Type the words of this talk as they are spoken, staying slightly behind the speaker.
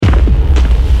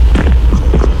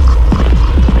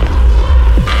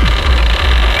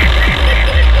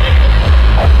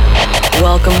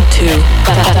to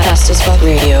Fast as Fuck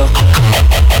Radio. Happy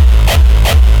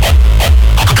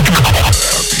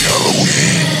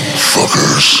Halloween,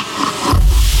 fuckers.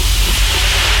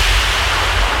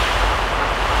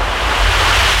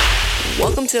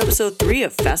 Welcome to episode 3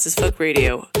 of Fast as Fuck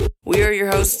Radio. We are your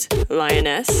hosts,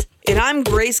 Lioness. And I'm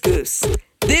Grace Goose.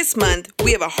 This month,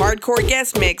 we have a hardcore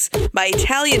guest mix by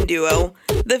Italian duo,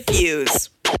 The Fuse.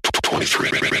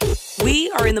 We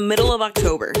are in the middle of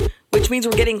October, which means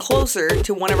we're getting closer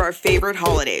to one of our favorite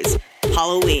holidays,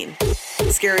 Halloween.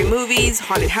 Scary movies,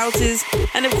 haunted houses,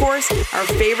 and of course, our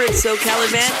favorite SoCal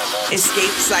event, Escape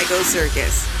Psycho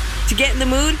Circus. To get in the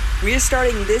mood, we're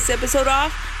starting this episode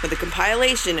off with a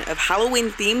compilation of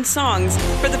Halloween-themed songs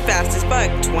for the Fast as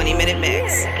Fuck 20-minute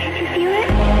mix. Can't you feel it?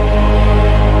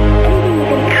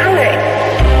 Everything's in color.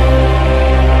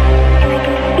 And I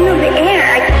can feel the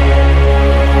air. I can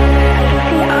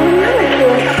see all the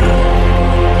molecules.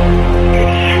 Good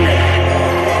heavens.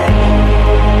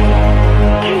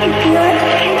 Can't you feel it?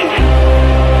 Can't you feel it?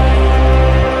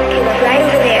 Okay, look right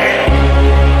over there.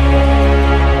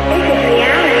 This is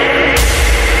reality.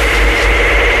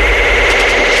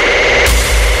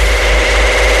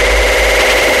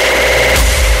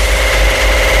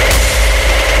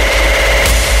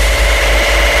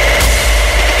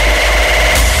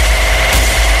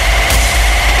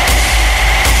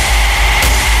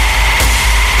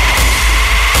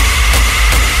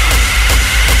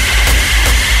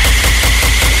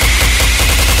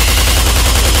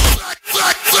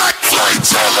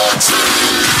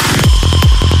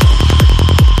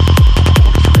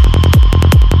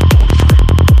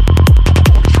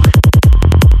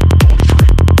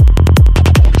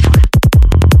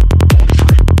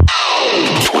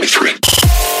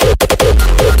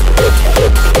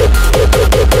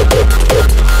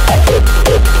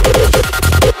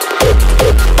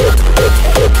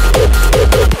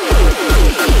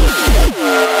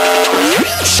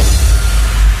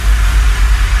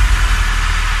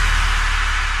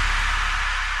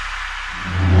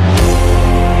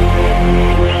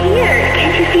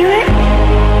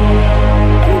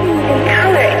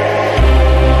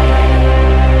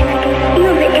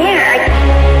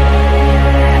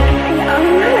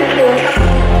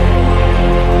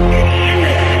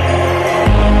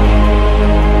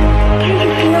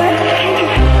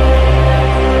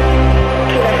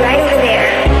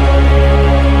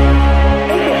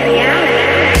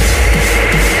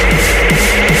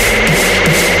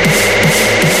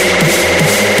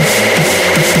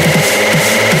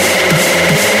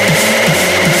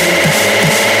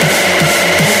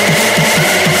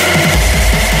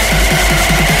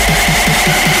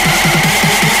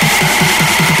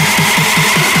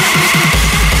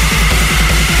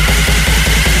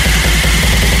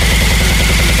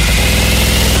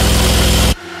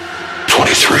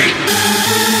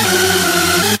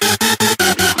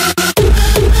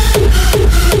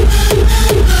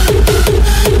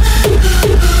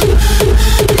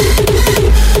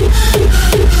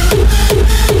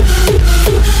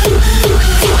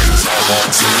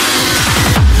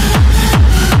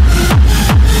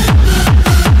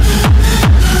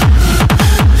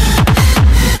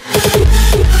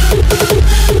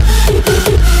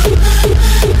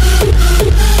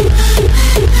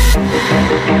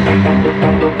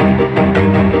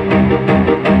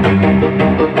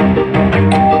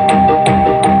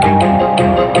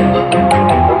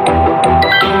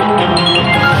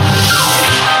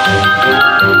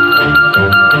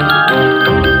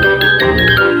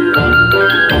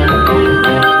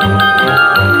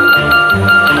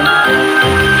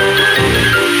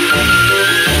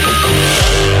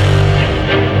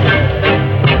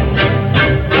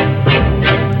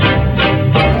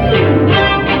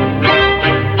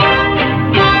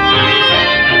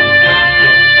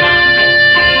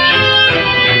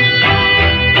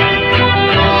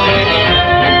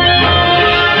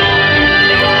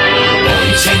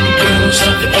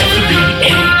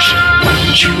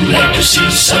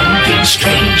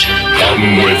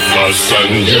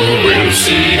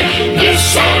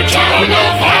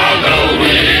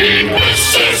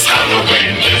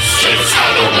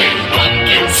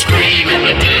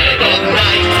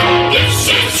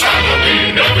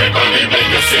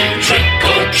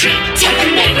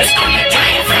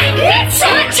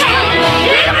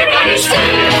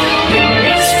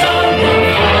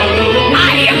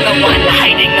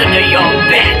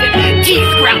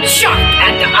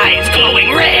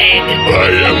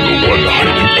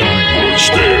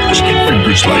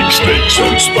 Like snakes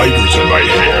and spiders in my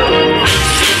hair.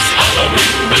 This is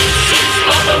Halloween, this is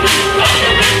Halloween,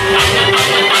 Halloween,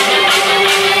 Halloween.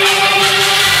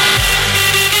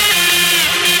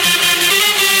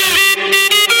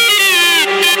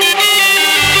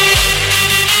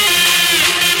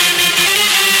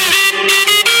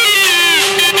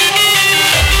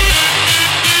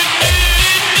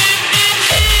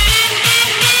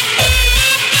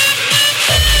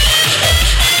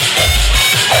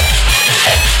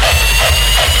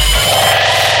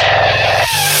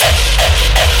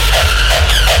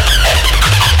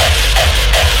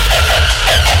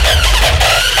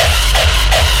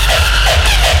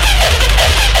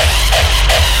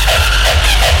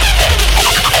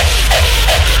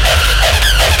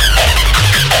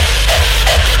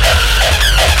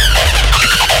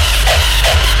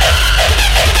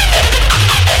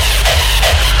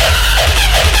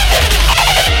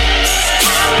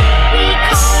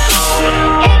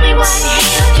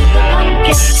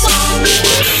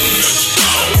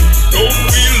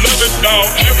 now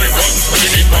everyone's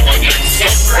waiting for the next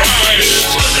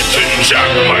surprise. The Tin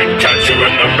Jam might catch you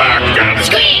in the back and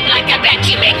Scream like a bat,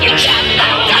 you make you jump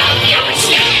out of your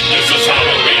skin. this is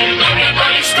Halloween,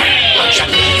 everybody scream. Won't you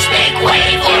please make way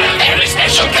for a very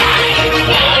special guy?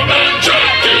 Wild Man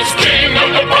Jack is king of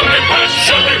the pumpkin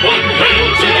patch. Everyone hail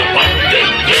to the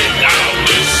pumpkin king. Now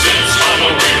this is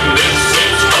Halloween, this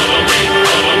is Halloween,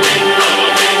 Halloween,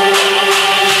 Halloween,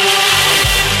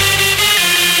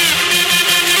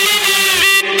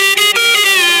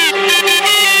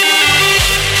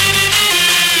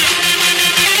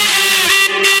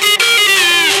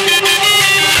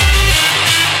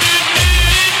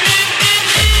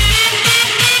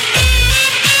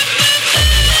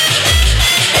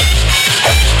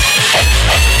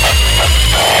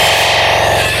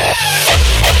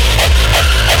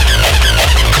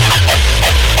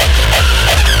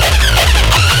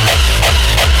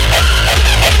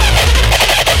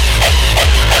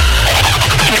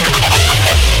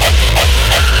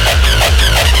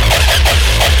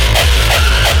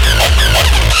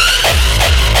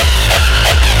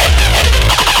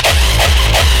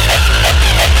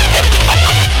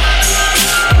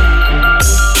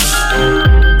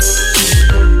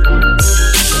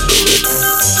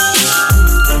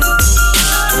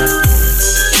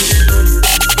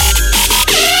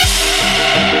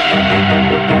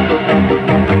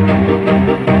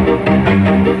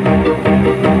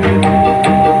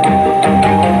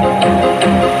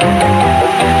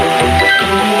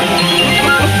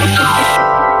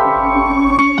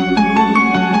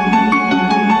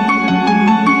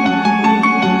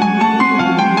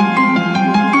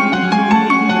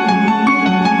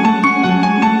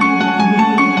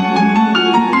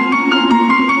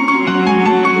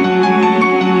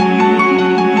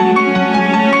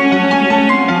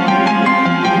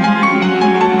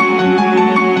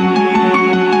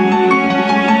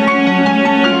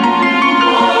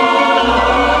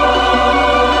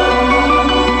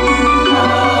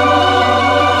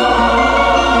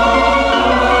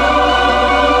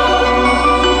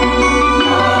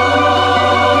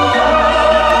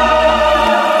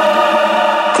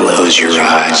 Close your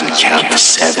eyes and count to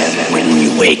 7. When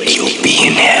you wake, you'll be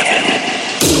in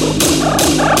heaven.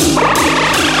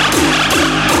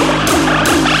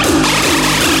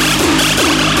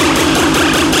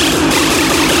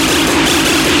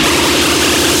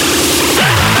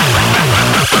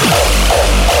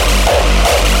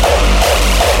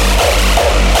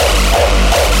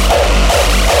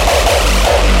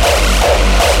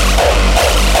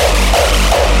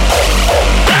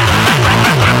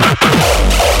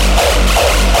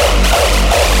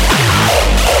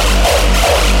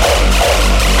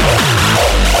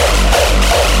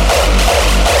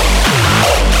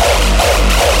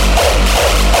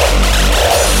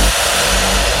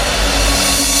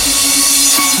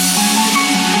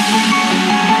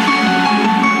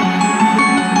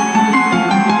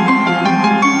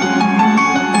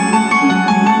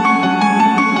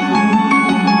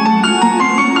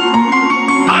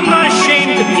 I'm not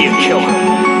ashamed to be a killer.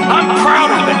 I'm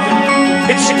proud of it.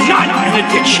 It's not an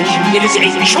addiction. It is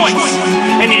a choice.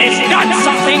 And it is not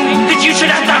something that you should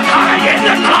have to hide in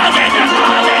the closet.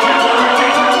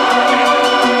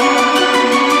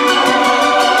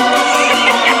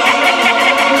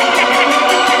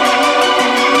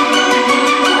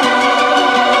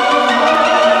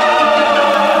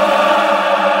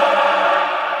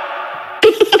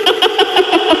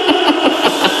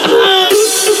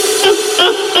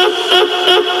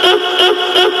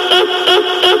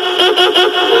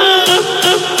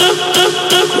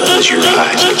 Close your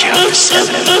eyes and count to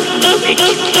 7. When you wake,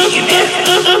 you'll be in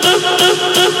heaven.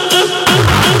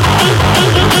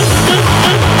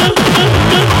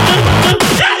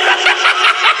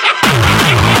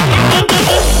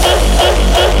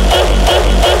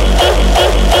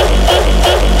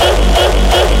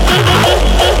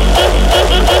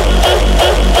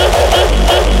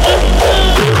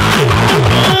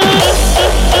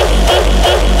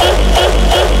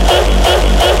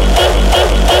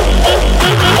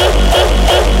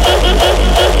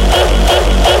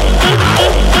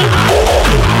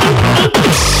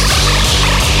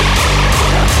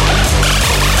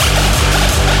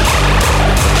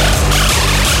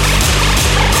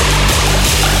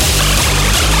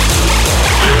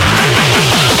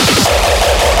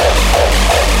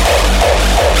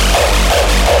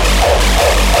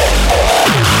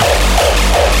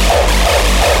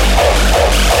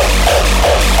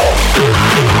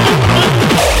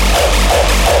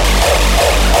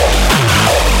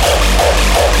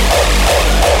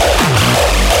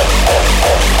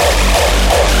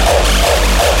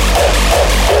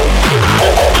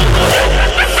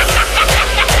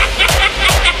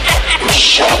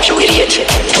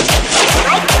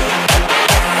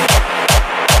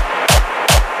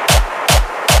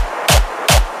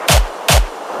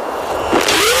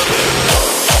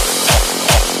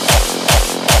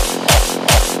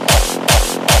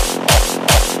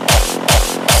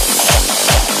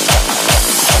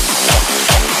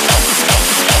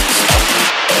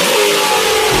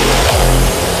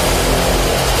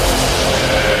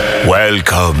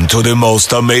 Welcome to the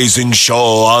most amazing show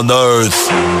on earth.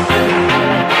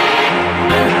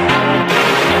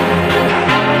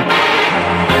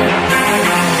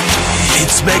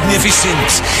 It's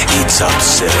magnificent, it's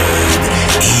absurd,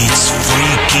 it's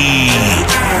freaky.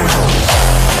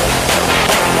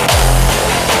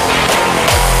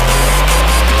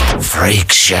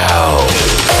 Freak Show.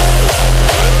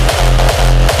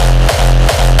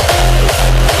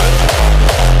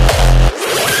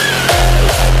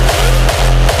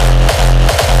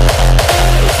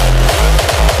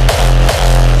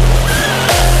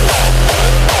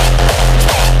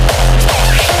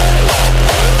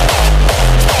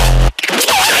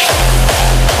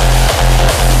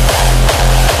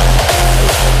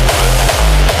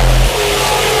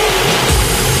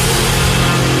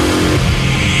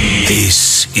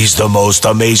 This is the most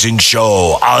amazing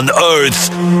show on earth.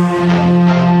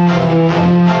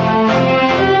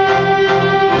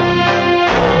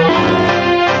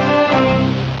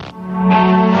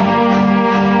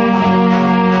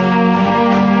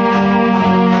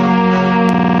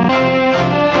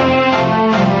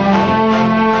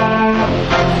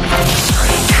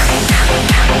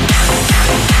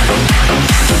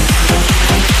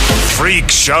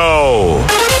 Freak Show.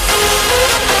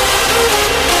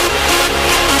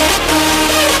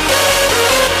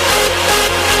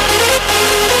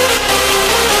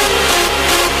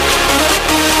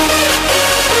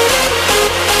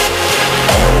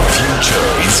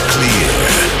 Is clear.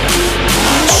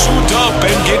 Suit up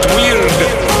and get weird.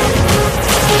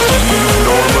 Leave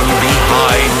normal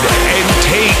behind and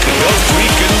take the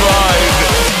freaking ride.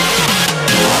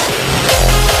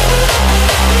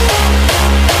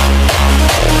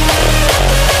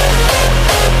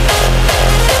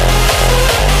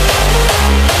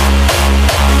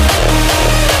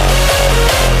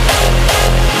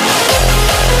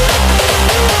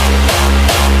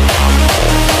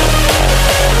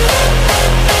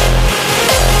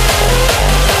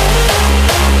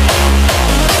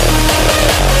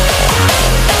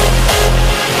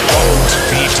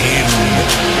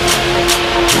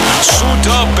 Suit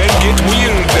up and get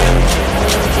weird.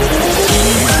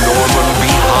 Leave normal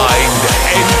behind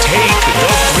and take the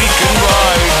freaking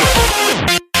ride.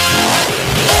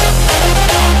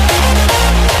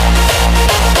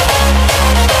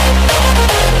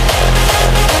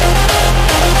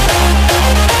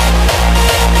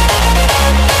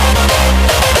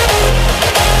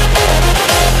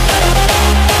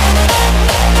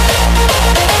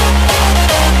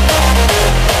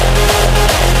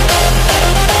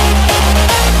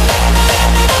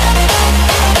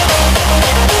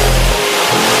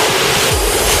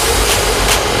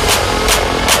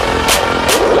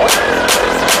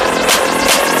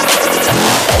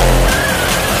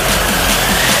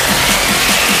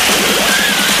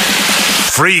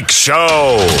 Freak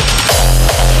Show.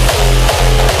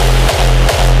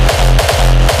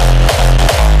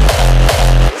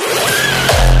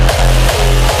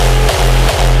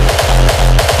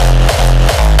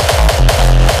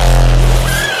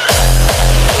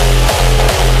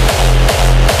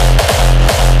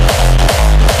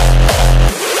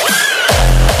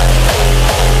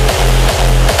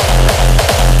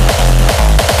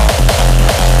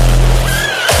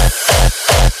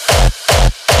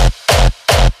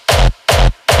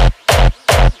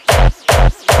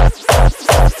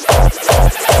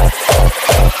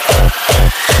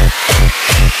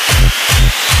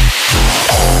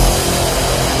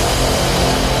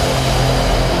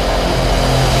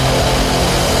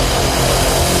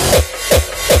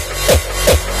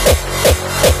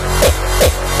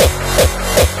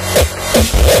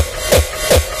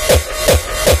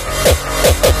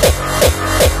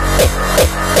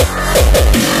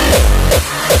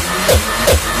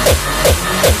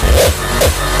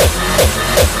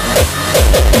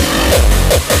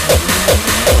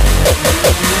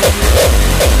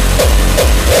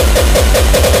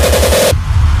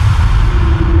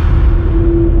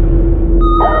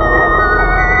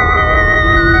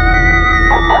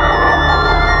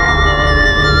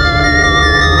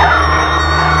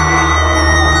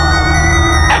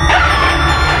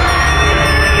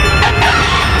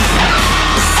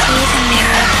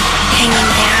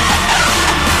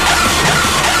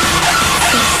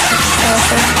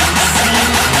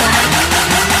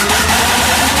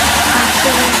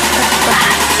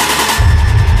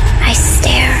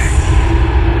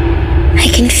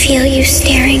 Feel you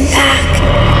staring back.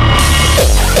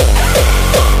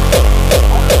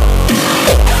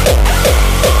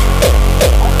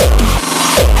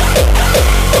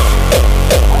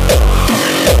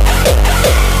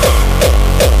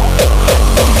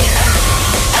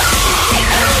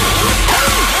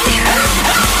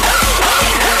 There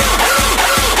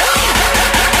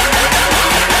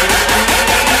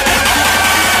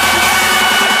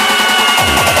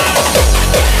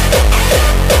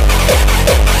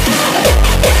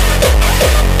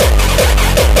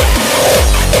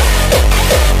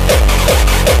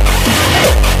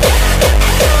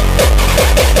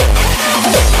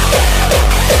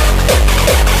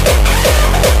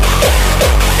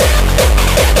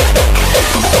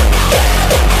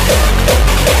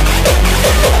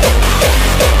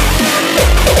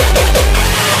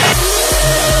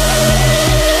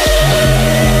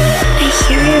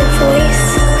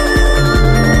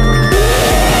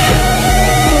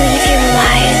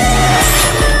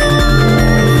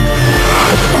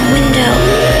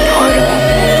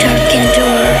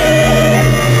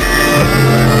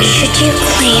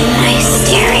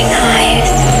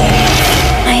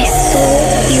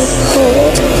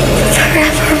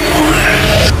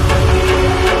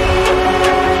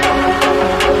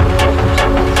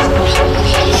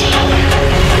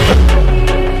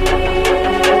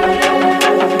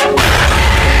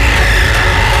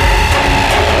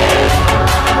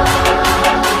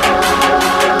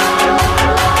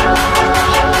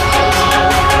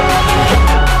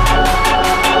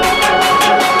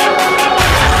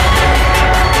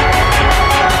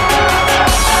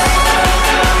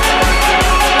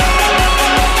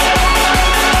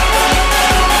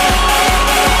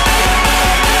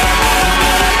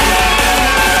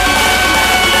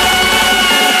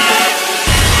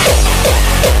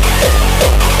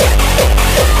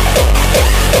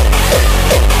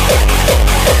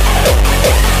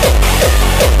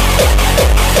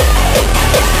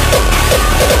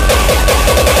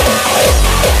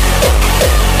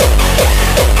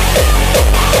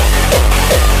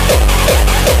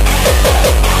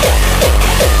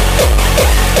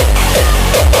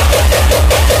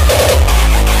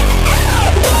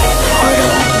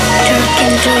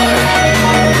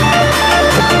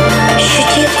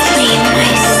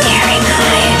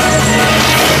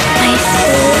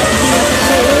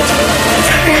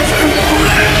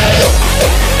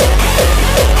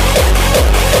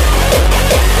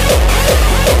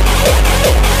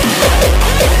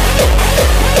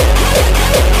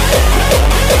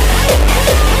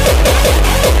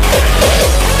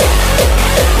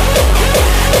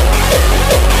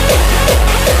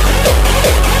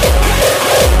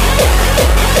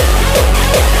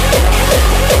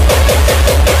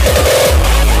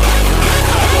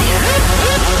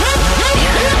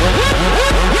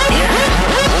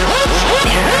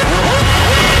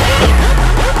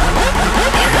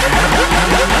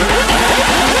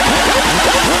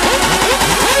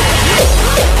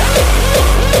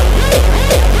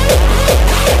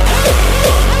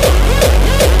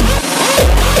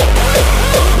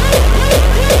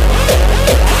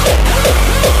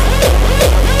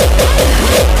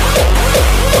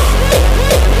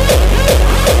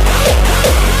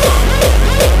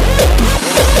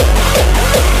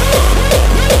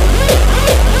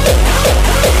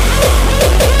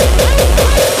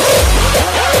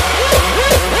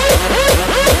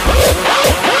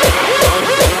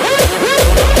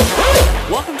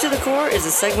is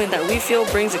a segment that we feel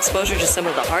brings exposure to some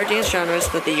of the hard dance genres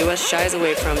that the US shies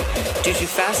away from due to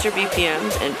faster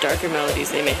BPMs and darker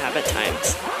melodies they may have at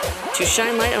times. To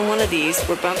shine light on one of these,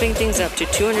 we're bumping things up to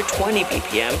 220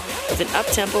 BPM with an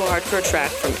up-tempo hardcore track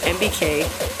from MBK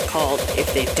called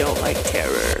If They Don't Like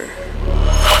Terror.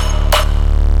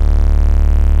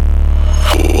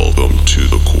 Welcome to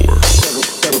the core.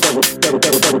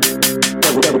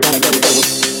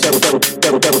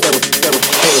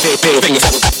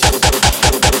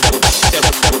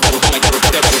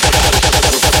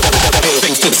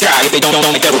 Things to the sky if they don't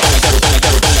like devil.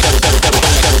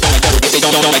 If they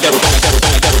don't like devil.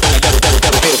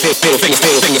 Middle fingers to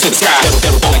the sky. If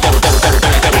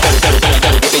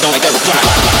they don't like devil.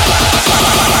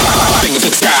 Fingers to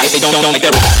the sky if they don't like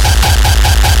devil.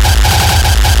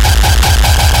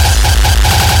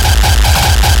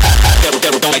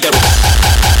 Devil don't like devil.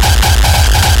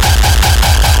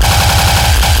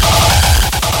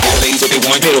 Ladies, if they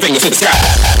want middle fingers to the sky.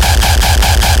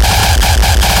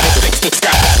 Middle fingers to the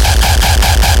sky.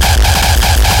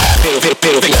 Middle fingers to the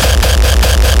sky.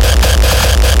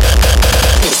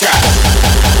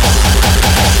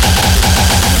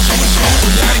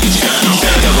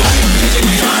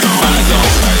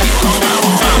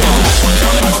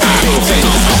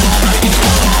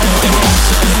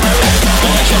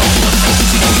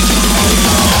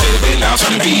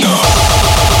 Turn the beat up.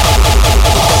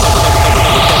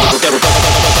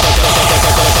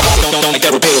 Don't like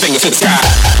devil, middle fingers to the sky.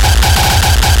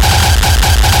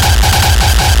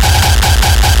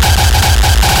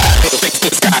 Middle fingers to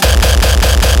the sky.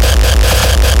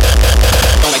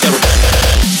 Don't like devil,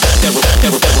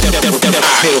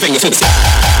 middle fingers to the sky.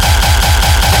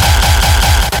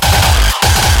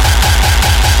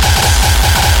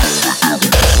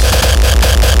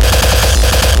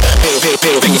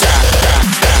 Middle fingers.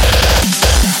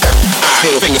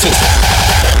 Middle fingers to the sky.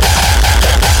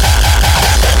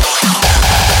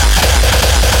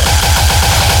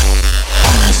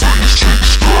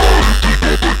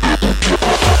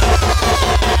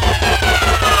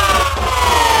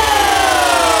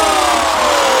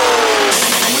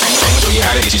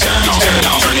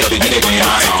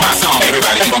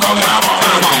 Everybody keep on calling my phone.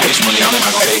 Bitch, money, I'm not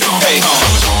gonna take home. Hey, home.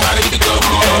 I'm gonna ride it, hit the club.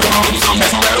 Give me some,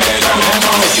 that's my rattle cash.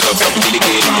 You love self and get it,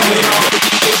 kid. You know what I mean?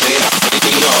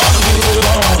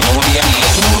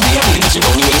 You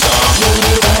know me, it's all.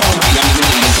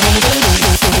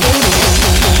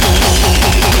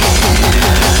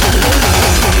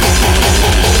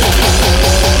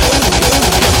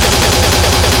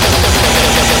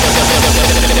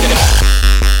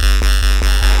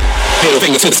 Middle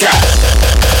finger to the sky.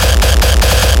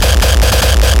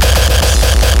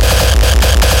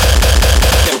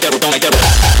 Devil don't like devil.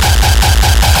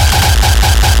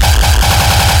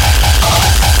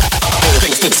 Middle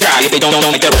fingers to the sky if they don't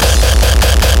like devil.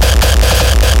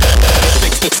 Middle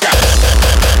fingers to the sky.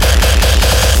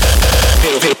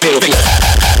 Middle fingers.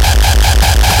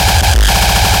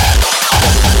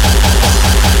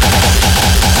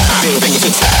 Middle fingers to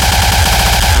the sky.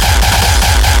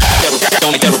 Devil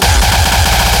don't like devil.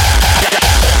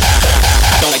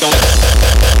 Don't like devil.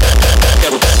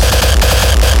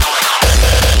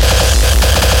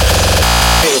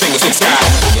 Middle fingers to the sky.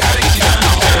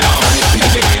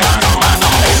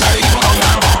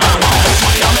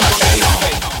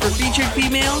 For featured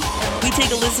female, we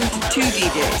take a listen to two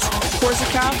DJs,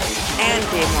 Korsakov and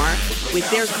Damar, with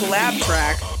their collab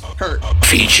track, Hurt.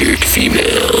 Featured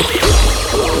female.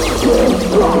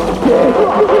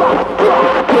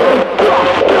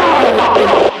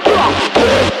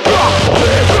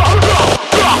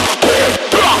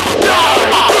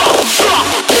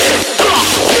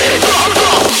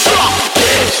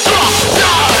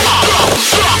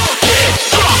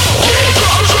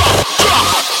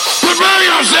 Prepare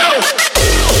yourself!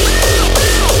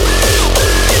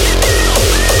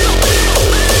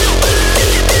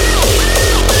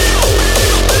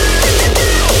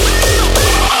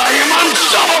 I am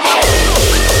unstoppable!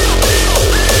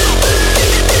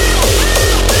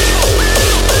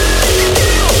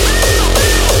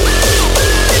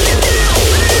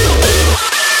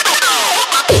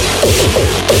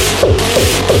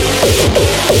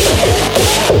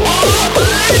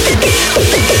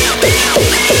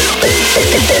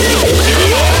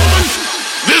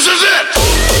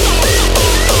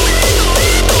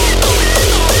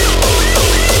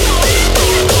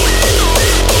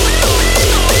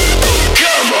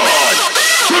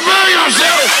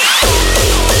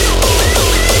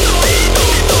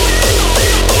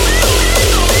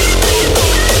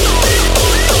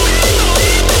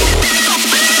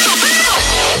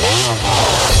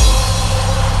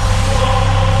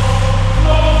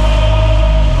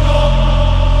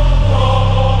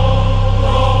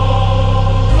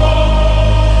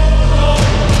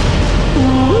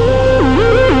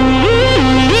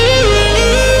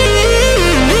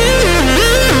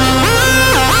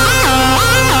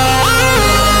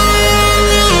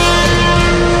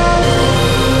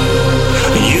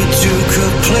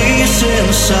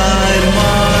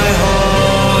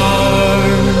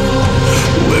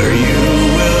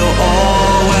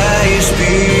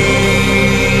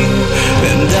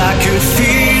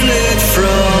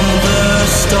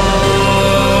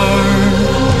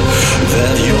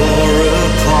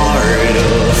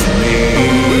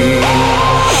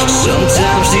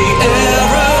 Sometimes the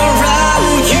air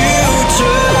around you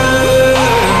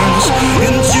turns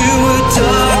into a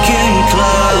dark and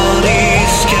cloudy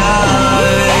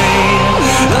sky.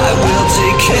 I will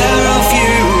take care of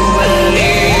you when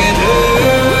it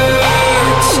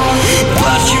hurts,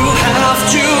 but you have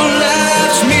to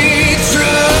let me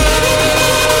through.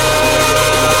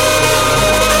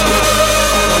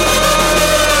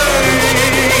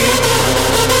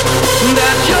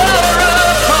 That you're a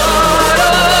part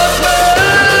of me.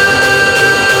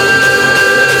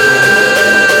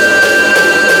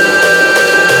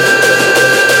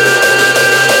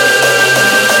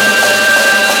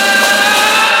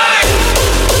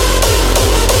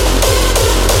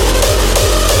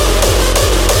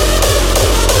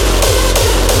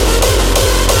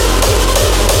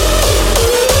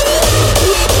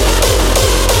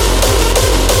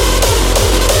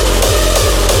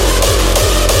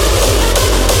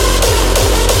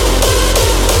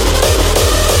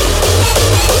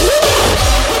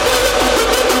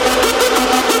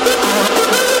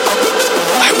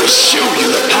 I will show you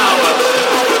the power.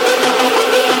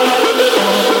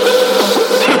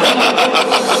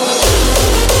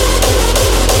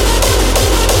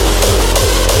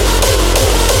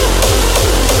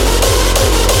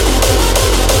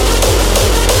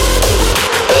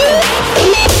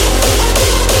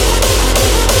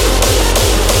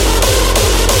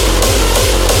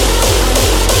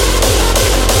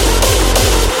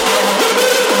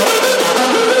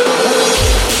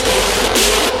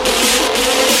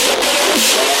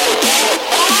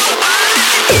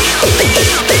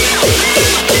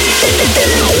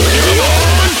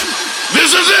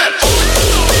 This is it!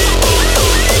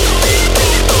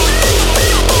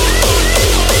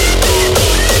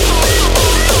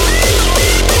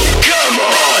 Come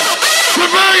on!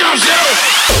 Prepare yourself!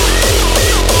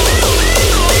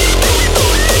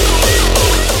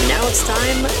 Now it's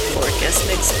time for a guest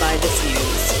mix by The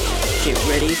Fuse. Get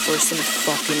ready for some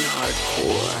fucking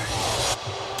hardcore.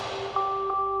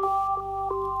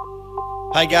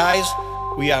 Hi guys,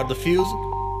 we are The Fuse,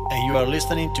 and you are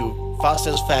listening to Fast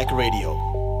as Fact Radio.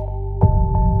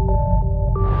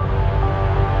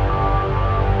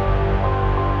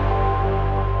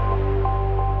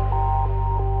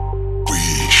 We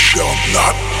shall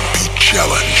not be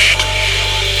challenged.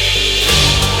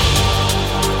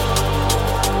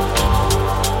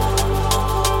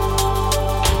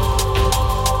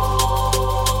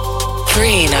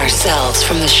 Freeing ourselves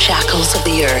from the shackles of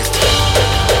the earth.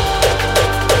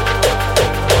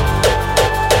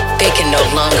 They can no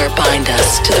longer bind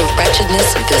us to the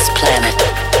wretchedness of this planet.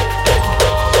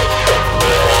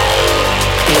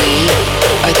 We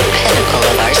are the pinnacle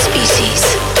of our species.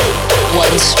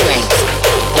 One strength,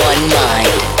 one mind.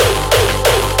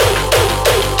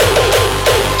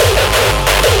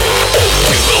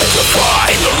 We will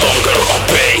defy, no longer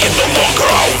obey, no longer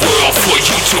our will for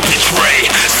you to betray.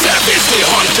 Savagely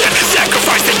hunted,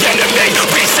 sacrifice the enemy,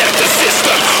 reset the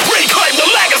system, reclaim the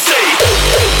legacy.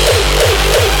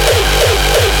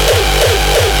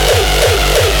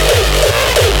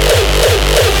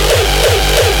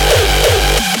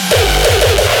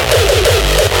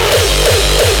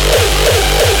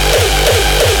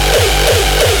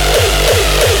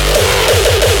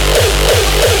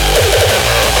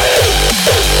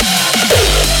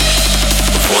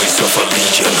 Voice of a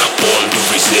legion, born to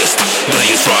resist.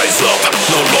 Millions rise up,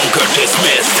 no longer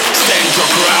dismissed. Stand your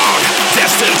ground,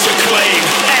 destined to claim.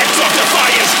 Act of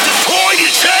defiance, destroy the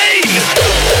chain.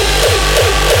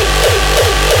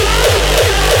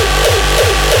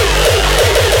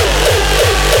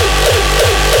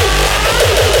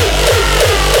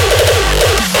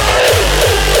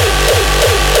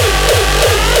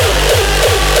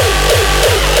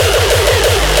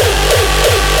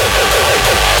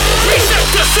 Reset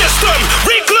the system,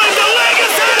 reclaim the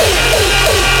legacy.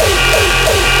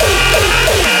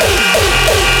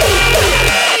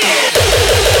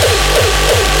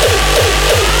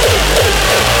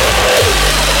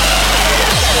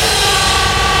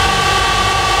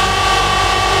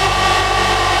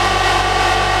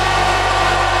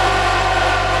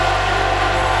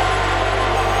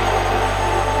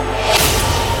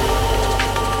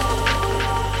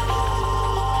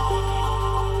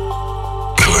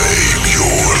 Claim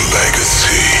your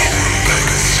legacy.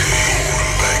 Legacy.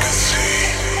 Legacy.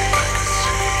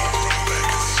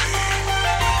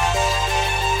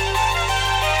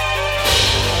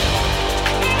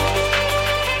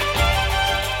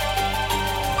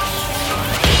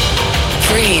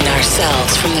 Freeing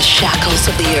ourselves from the shackles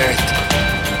of the earth.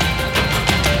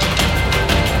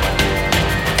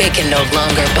 They can no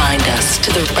longer bind us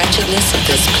to the wretchedness of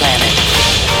this planet.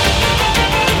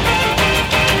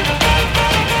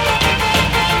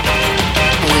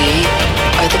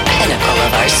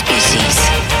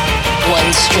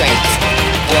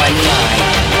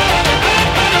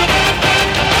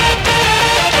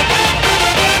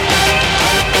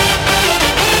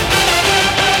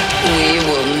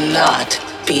 not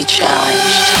be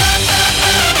challenged.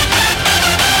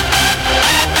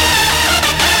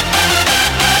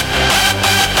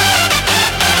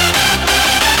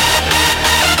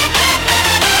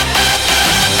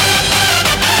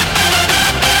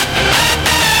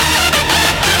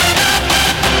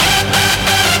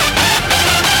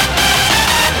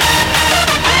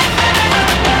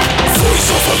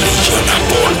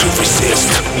 Born to resist,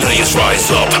 players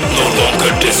rise up, no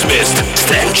longer dismissed.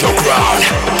 Stand your ground,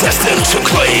 destined to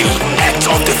claim. Act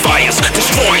of defiance,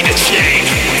 destroy the chain.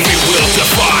 We will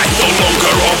defy, no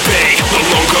longer obey. No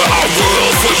longer our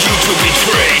world for you to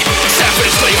betray.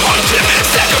 Savagely hunted,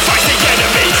 sacrifice the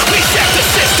enemy. Reset the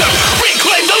system,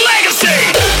 reclaim the legacy.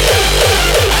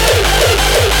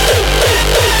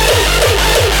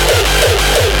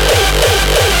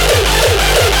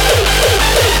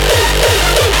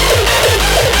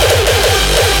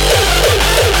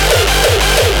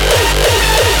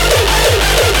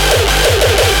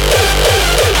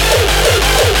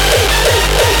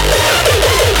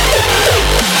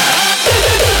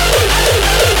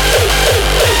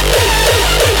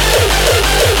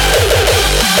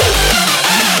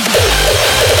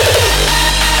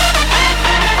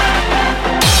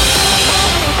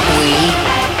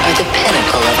 The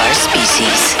pinnacle of our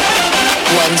species.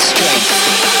 One strength,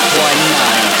 one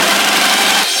mind.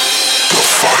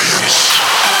 Defiance.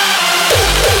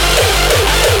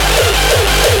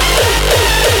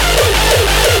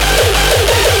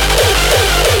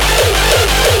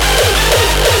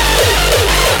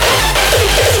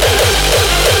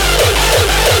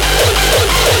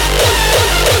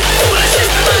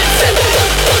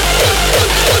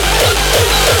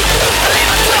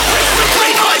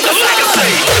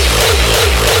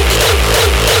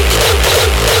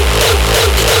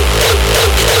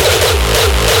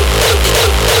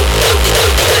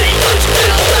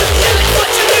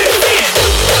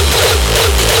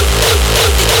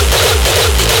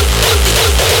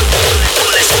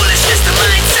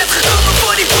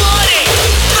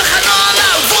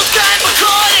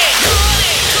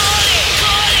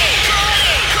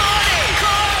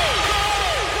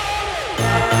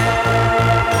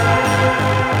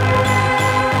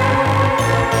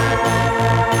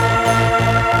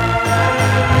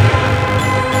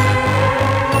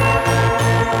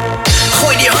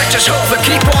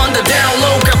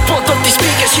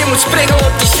 Springen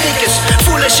op die sneakers.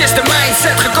 Foolish is de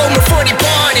mindset, gekomen voor die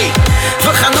party.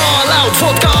 We gaan all out,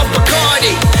 vodka of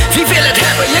Bacardi. Wie wil het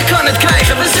hebben, je kan het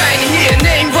krijgen, we zijn hier.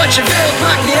 Neem wat je wilt,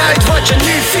 maakt niet uit wat je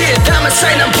nu viert. Dames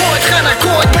zijn aan boord, gaan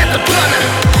akkoord met de plannen.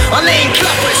 Alleen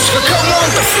klappers, we komen om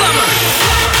te vlammen.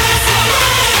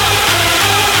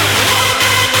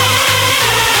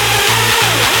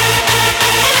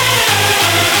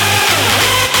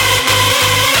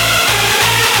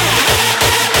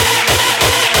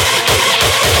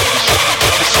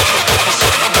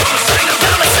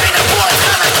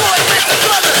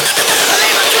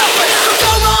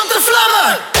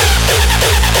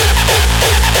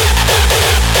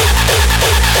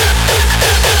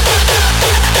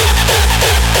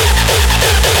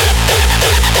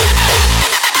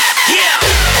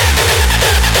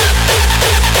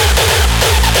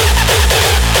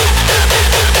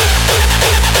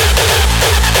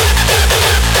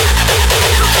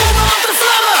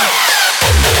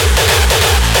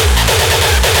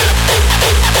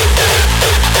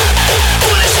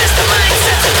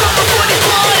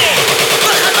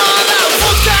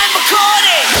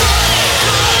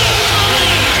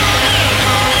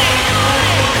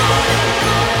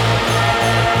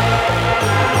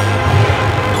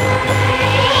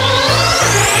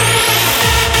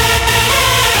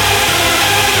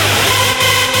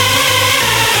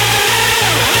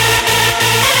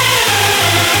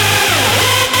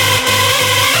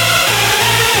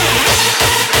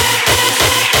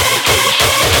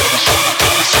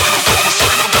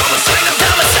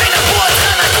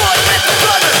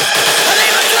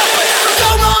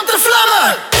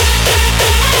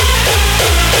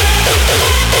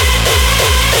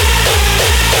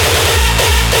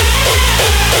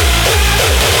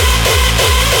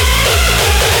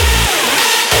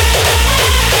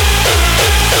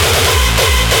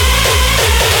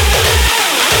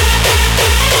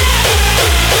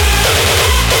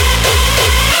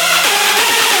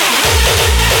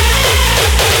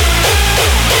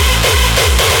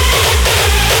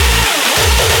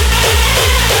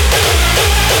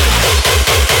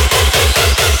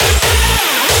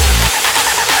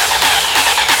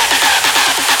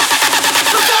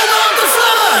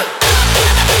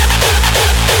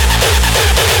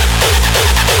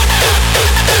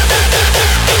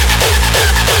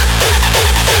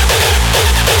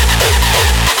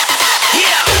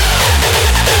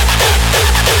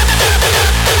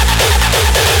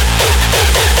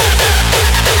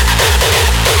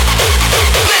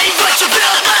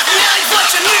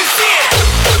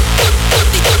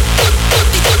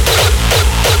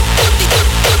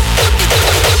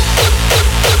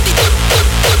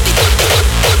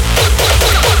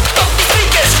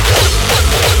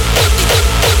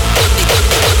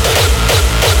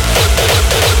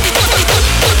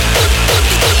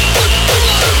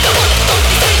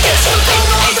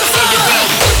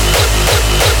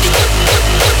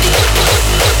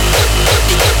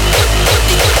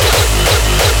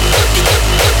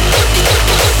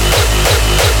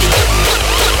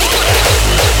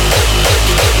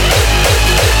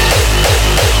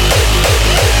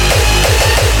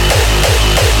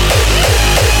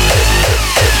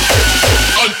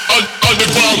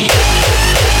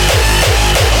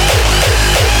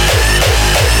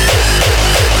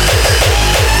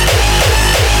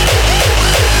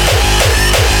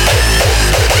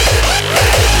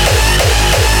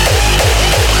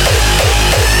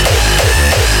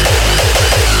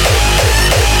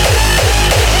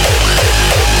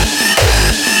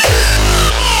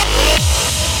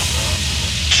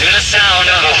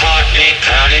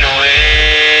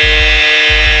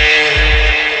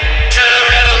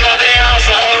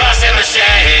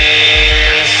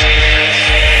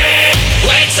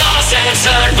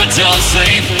 don't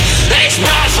sleep. Each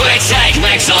breath we take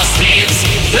makes us thieves,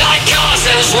 like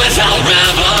causes without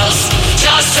rebels.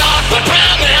 Just talk but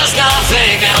promise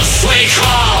nothing else. We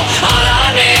crawl on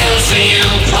our knees for you,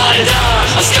 under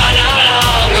a sky no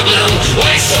longer blue.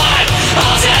 We sweat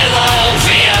all day long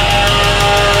for you.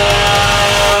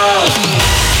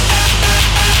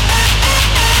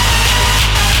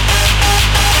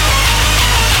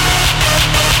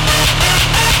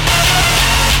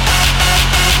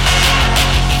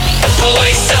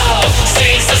 We sow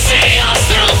seeds to see us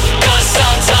through, 'cause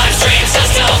sometimes dreams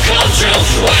just don't come true.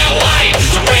 We're waiting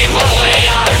to reap what we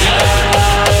are due.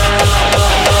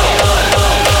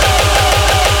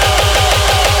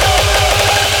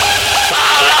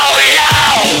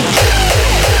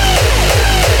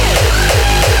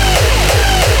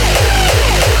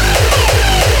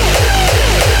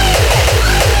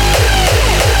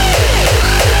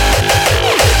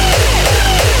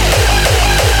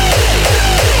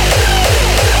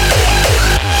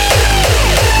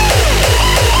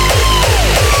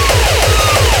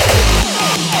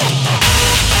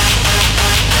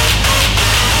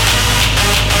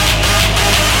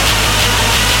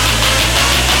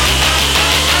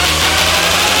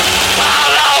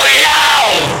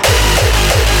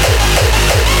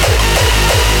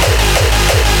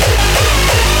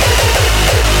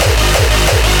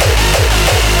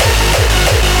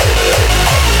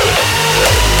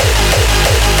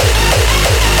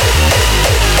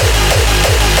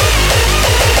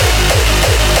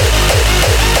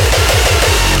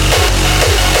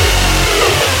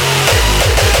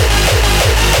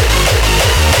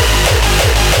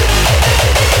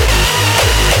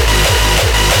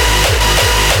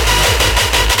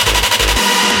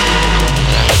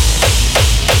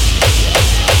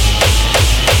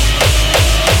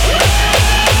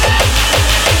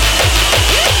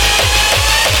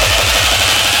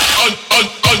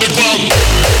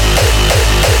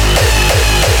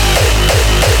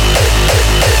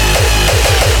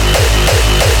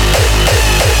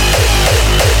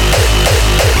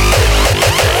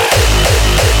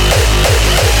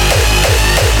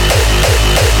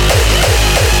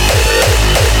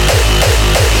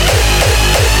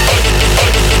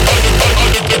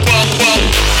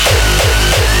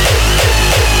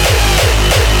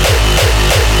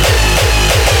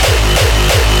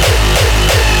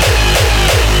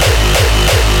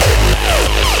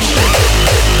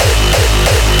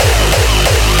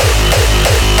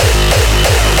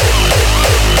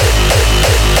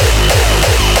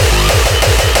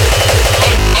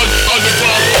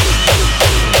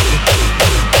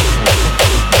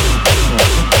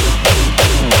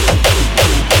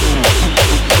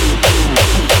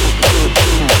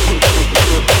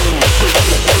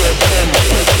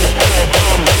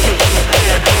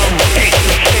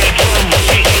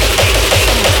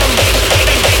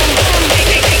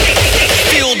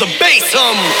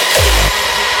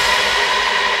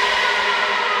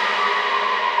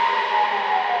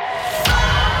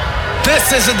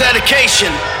 This is a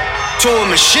dedication to a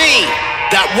machine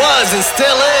that was and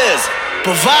still is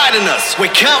providing us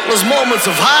with countless moments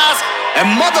of highs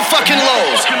and motherfucking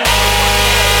lows.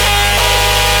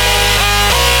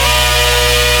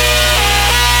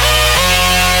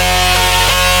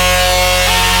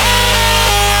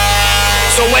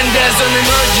 So when there's an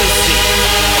emergency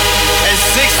and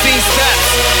 16 steps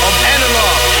of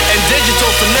analog and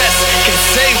digital finesse can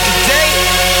save the day,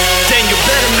 then you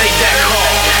better make that call.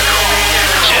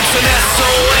 It's an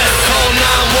SOS, call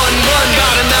 911,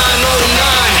 got a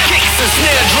 909. Kicks and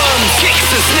snare drums,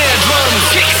 kicks and snare drums,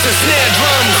 kicks and snare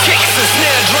drums, kicks and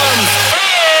snare drums.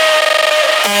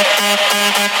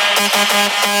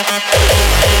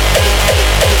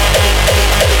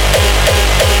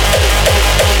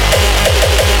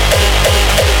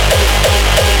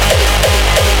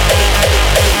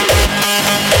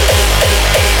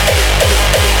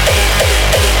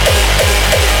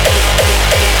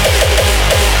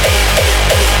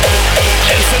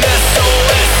 It's an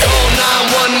SOS, call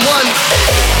 911.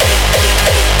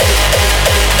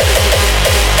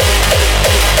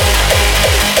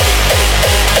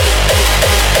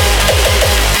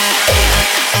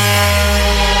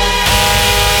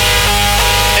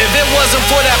 If it wasn't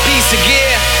for that piece of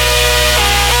gear,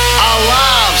 our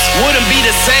lives wouldn't be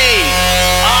the same.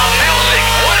 Our music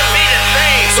wouldn't be the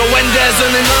same. So when there's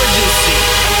an emergency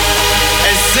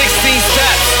and 16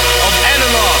 steps of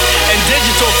analog and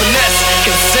digital finesse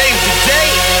can save the day,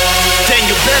 then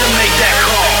you better make that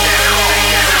call.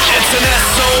 It's an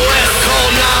SOS, call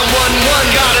 911,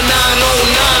 got a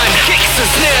 909. Kicks and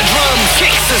snare drums,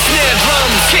 kicks and snare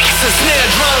drums, kicks and snare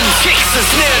drums, kicks and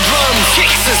snare drums,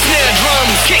 kicks and snare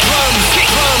drums, kick drums, kick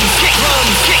drums, kick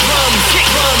drums, kick drums.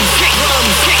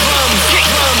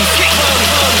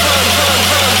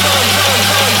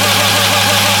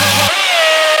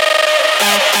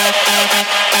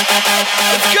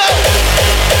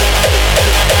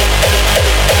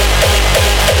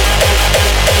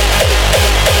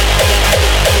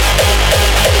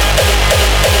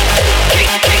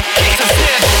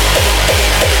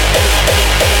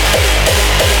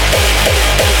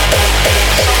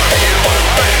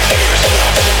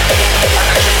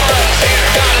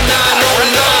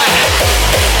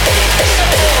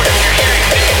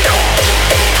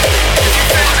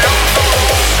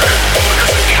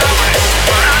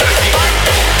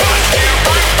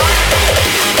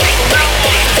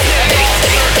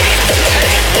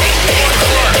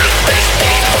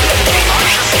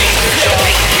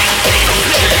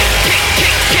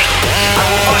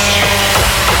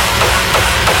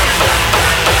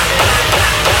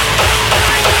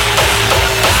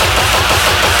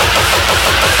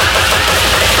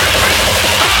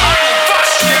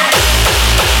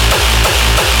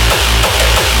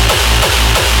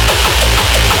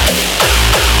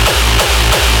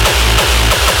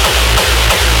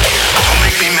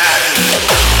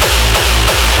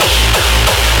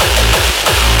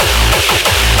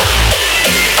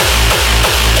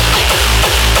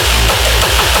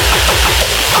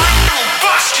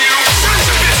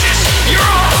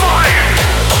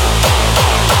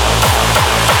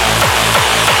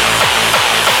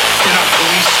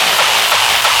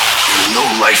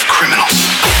 Low-life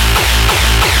criminals.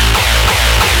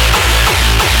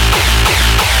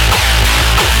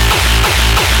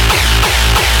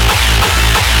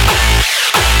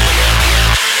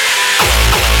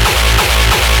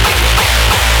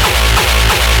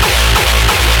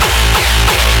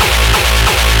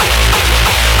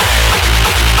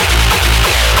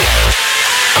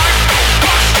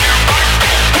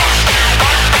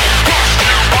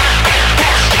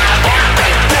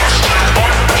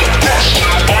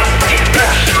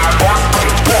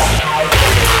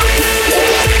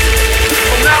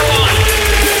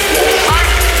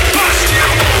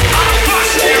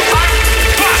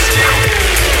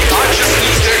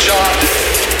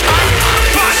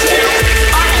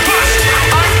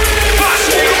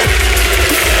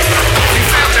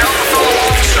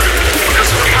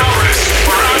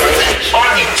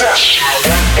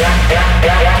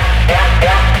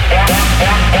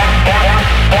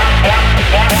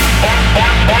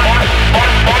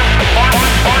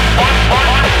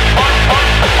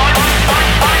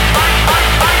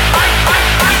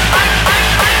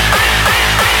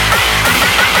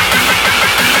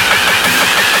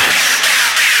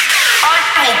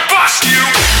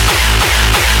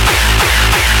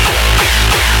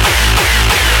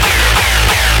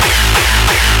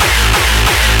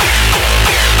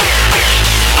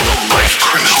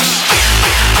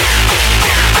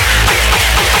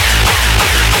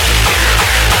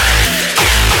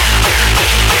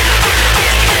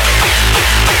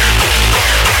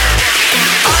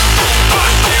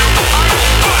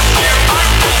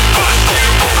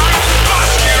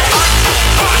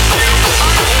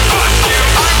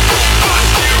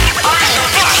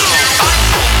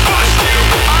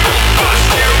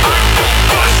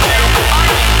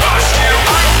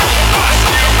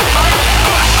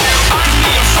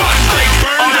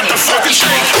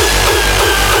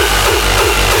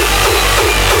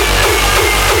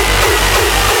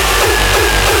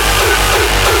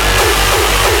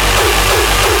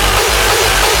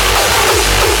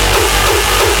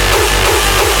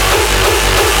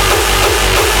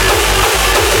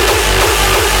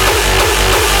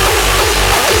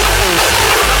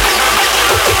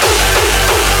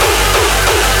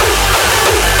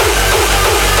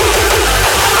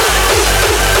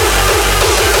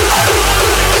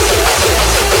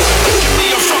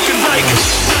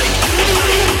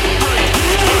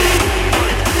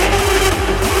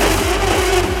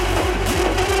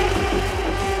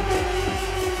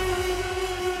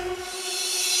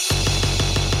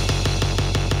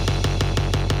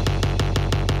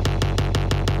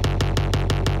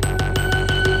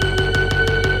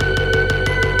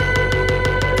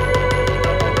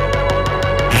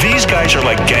 These guys are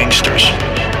like gangsters.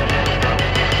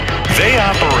 They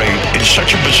operate in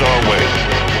such a bizarre way.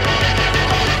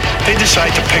 They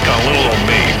decide to pick on little old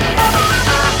me.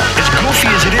 As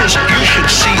goofy as it is, you should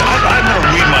see. I'm going to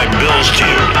read my bills to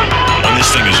you when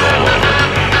this thing is all over.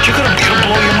 It'll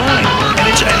blow your mind.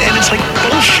 And it's like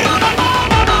bullshit.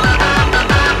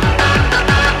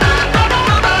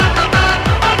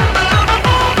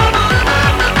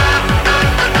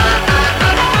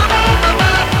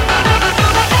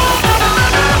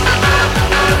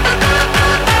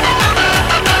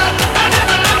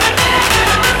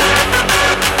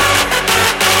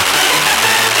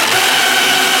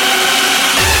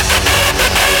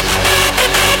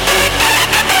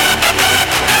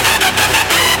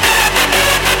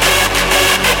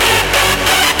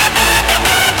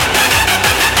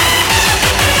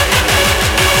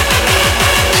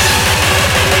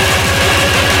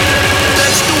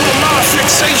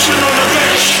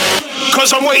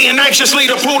 Cause I'm waiting anxiously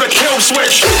to pull the kill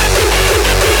switch.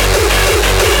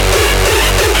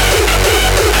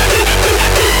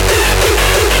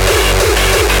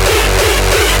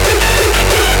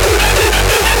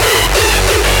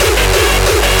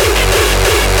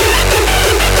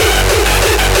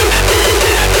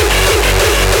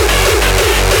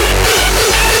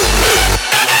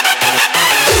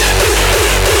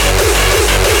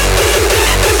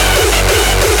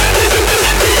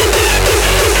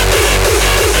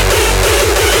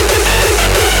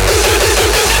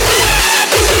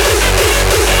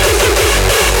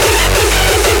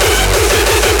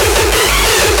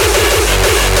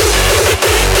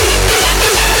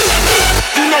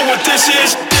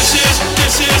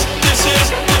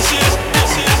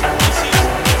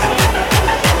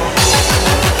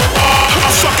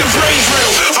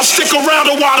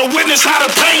 While to witness how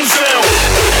the pain feel.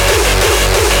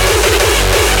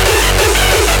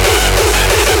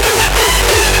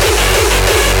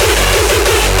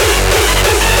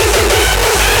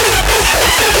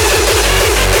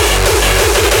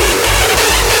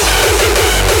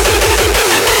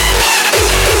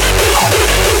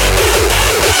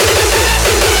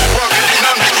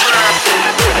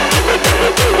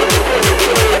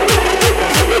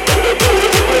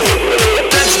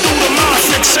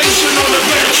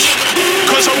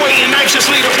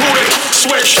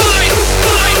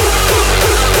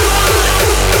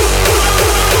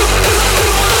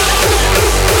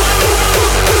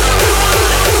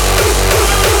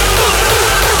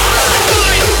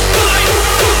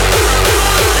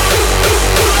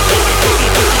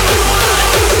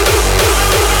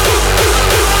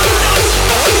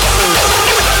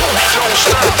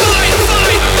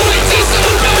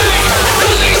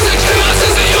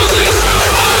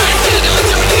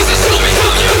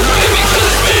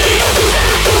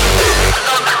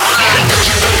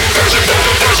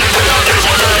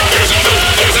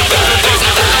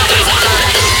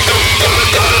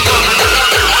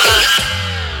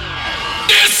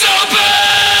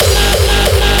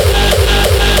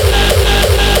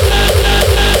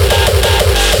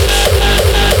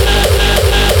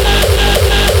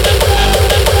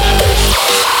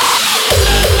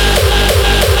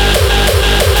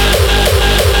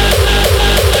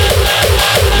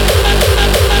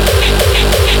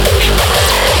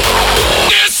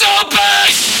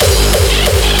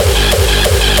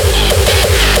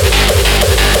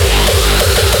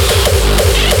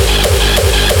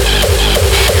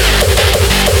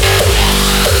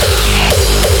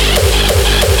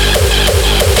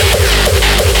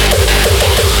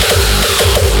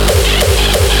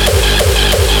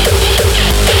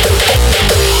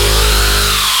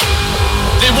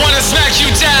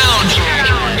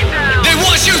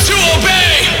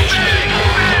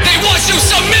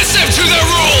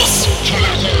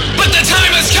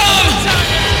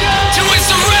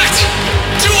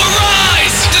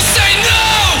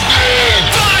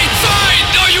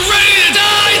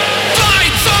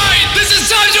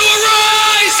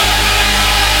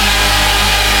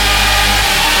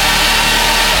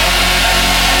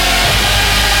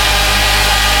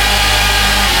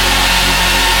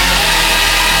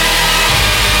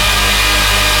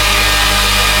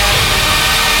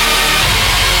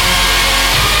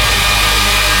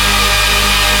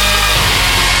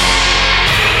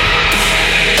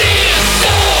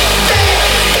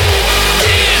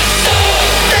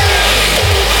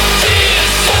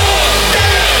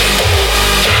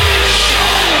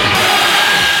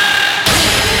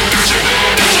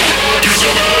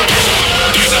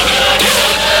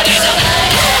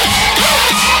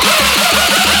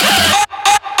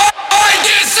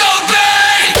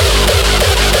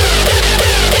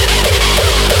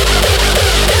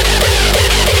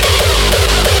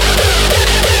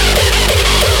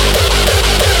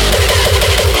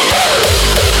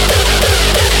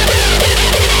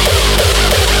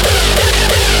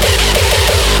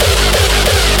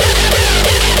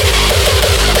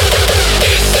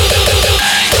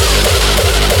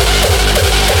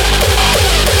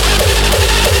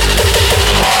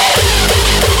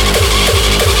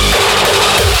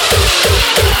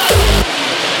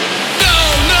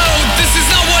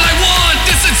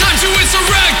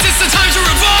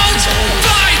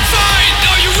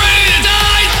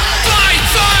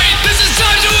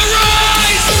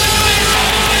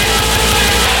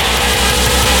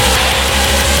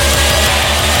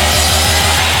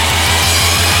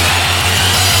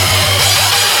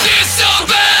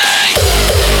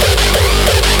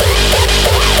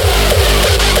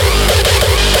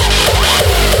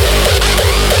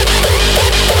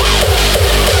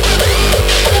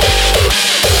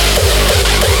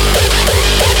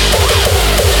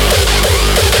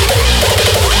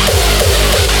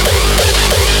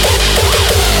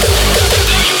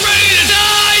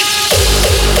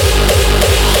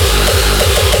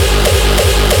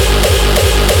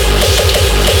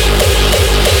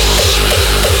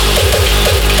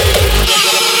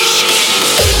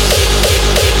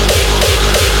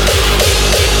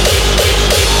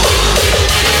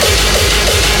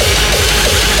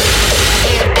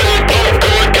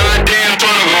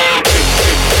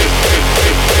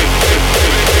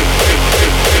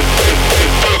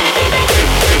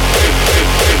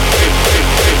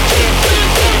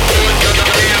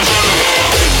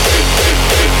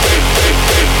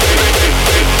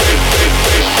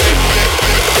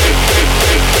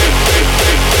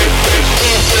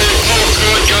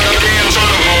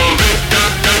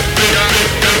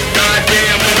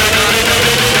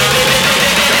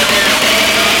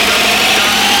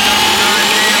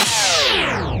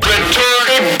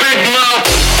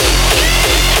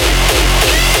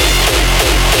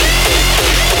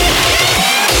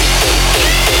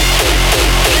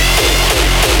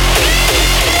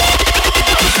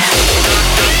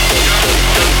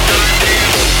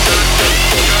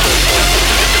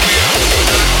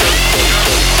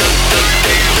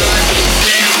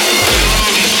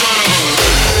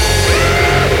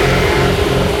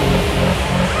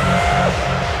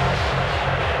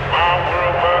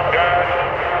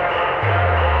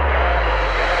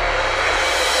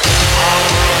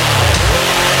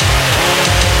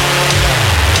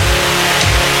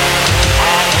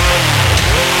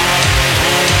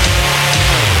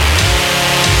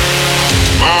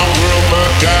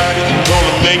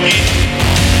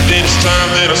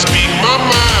 that I speak my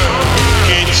mind.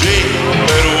 Can't take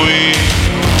that away.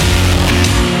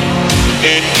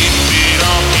 And if it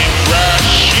all came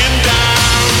crashing down,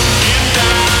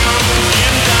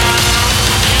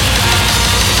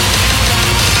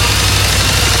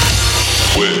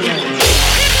 well.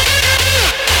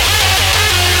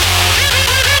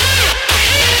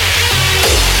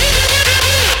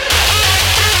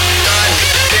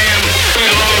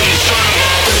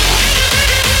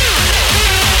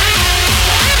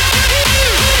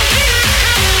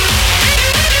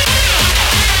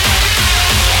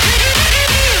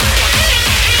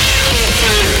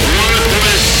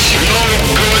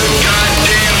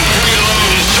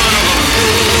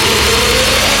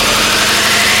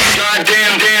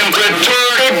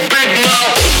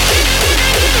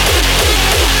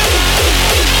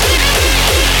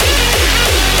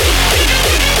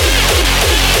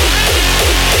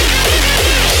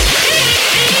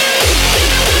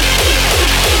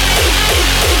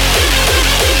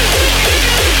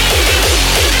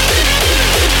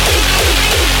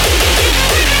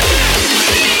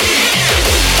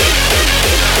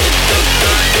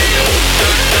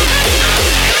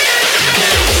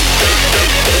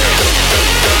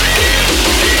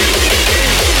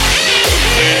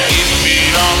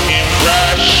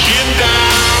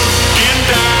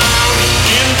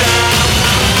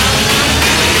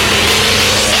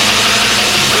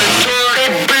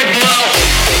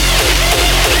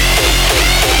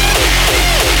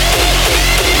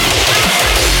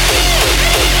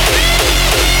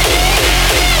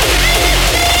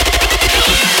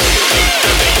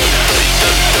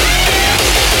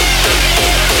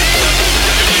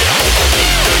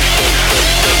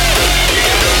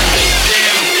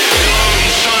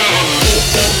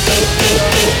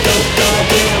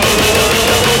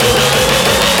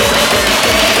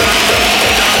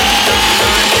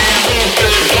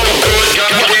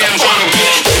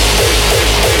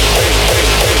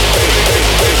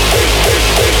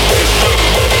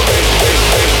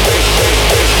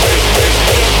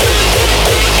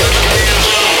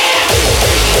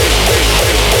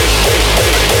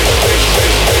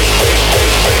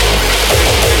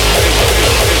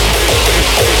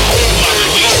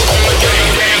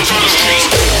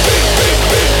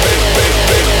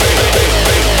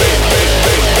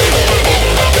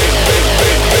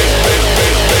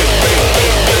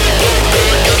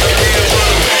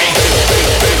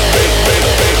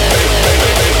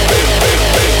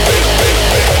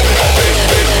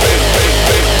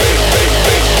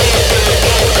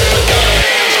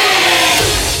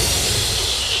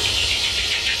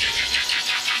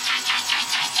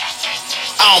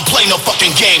 No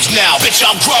fucking games now, bitch,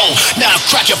 I'm grown. Now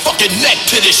crack your fucking neck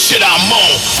to this shit I'm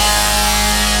on.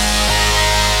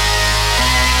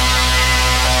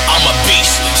 I'm a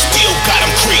beast, still got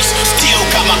him creased, still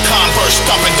got my Converse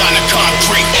stomping down the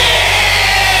concrete.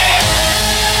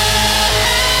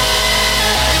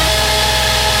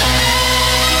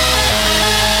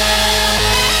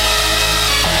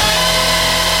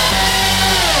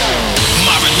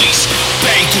 My release,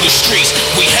 bang through the streets,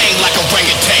 we hang like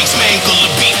orangutans, mangle the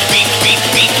beat.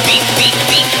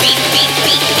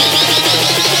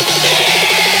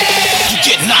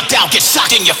 Knocked out, get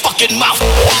socked in your fucking mouth.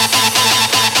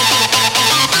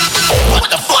 What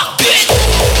the fuck, bitch?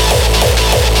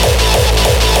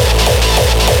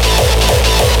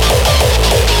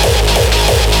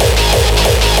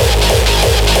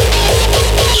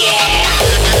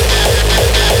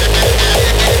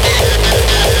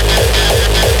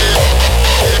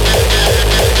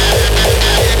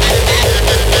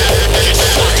 Get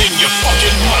socked in your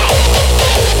fucking mouth.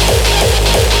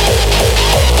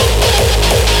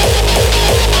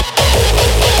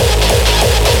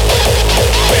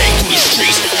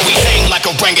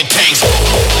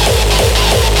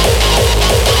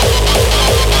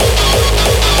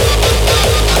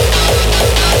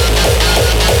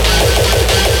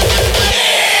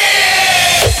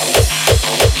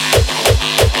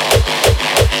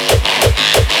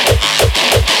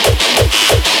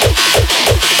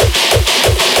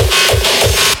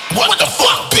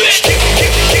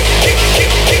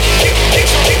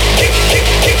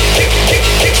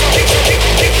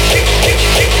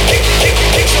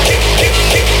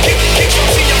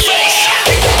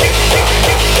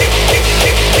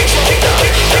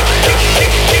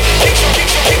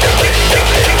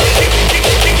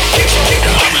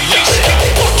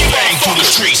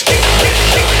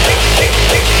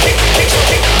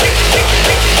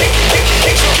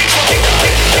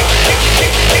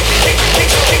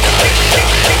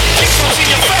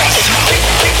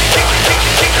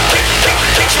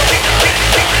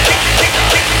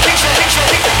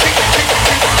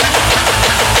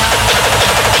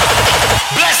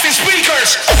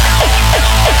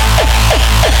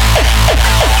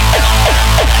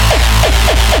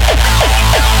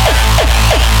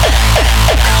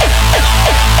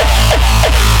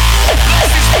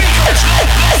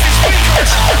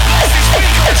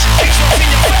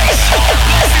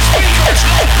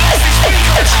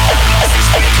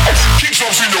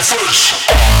 speakers,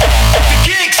 the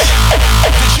kicks,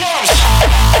 the drums,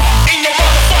 in your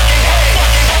motherfucking head.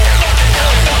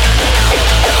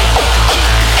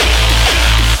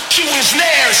 Cueing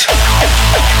snares.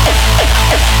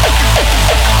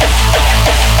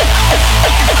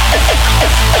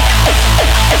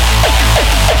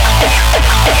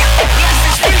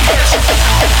 Blasting speakers.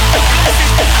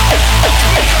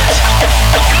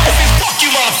 Fuck you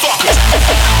motherfuckers.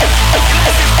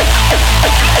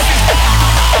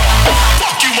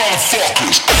 Fuck you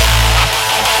motherfuckers.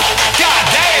 God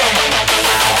damn.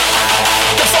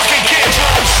 The fucking kid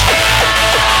drums. Yeah.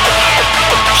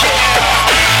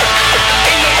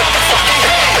 In the motherfucking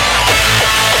head.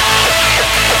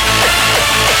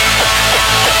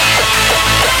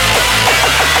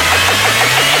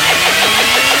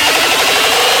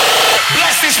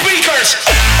 Blasting speakers.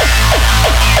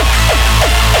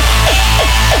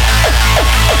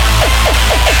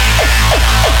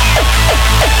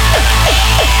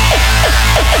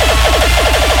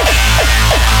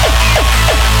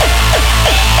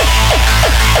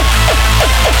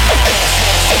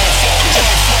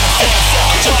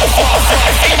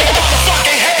 In your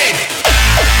motherfucking head.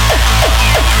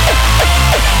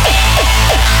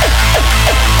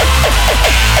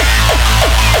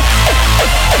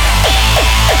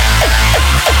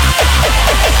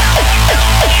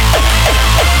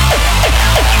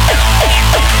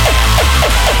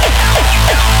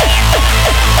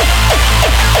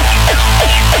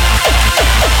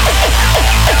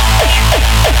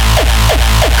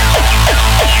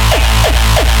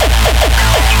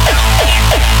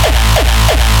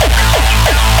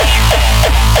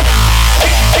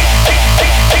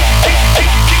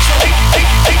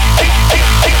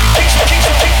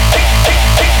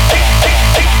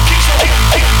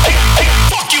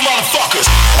 Fuck you motherfuckers.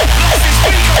 Blasting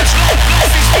speakers.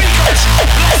 Blasting speakers.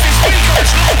 Blasting speakers.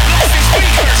 Blasting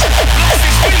speakers.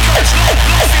 Blasting speakers.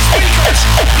 Blasting speakers.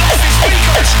 Blasting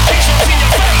speakers. Kicks off in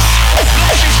your face.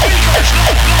 Blasting speakers.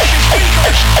 Blasting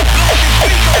speakers. Blasting speakers. Blasting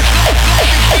speakers.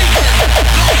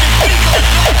 Blasting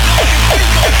speakers.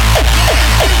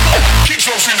 Kicks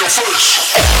off in your face.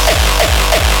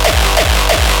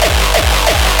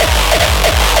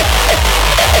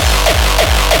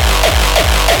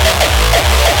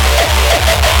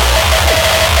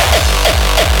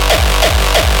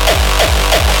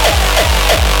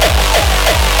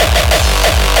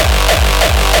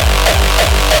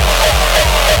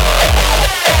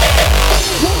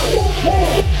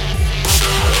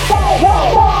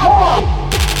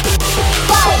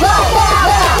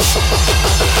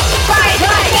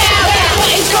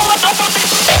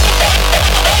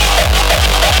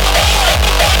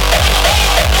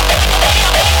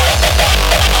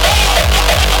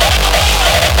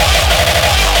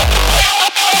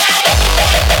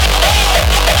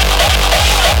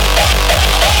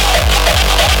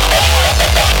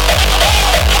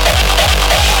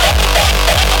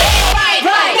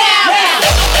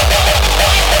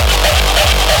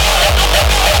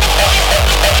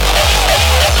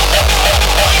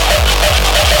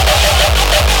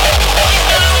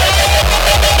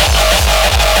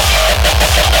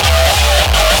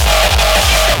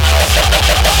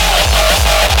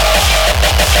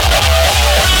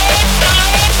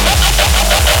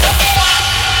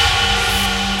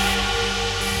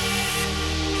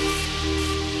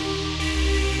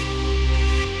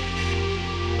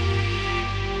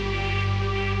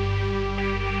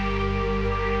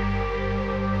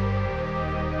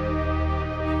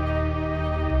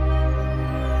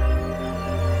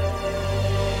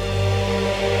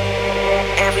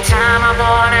 Every time I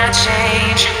wanna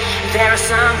change, there is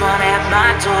someone at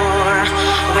my door.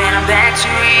 When I'm back to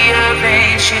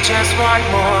rearrange, you just want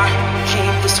more,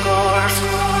 keep the score.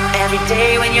 Every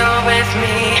day when you're with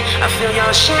me, I feel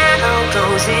your shadow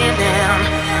closing in.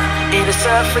 It is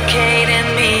suffocating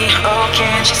me, oh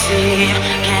can't you see,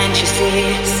 can't you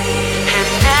see? And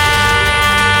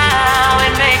now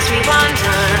it makes me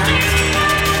wonder,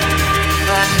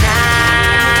 but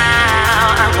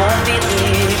now I won't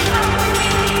believe.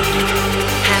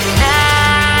 And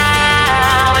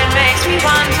now it makes me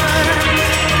wonder,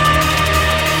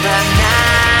 but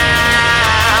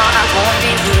now I won't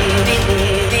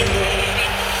believe.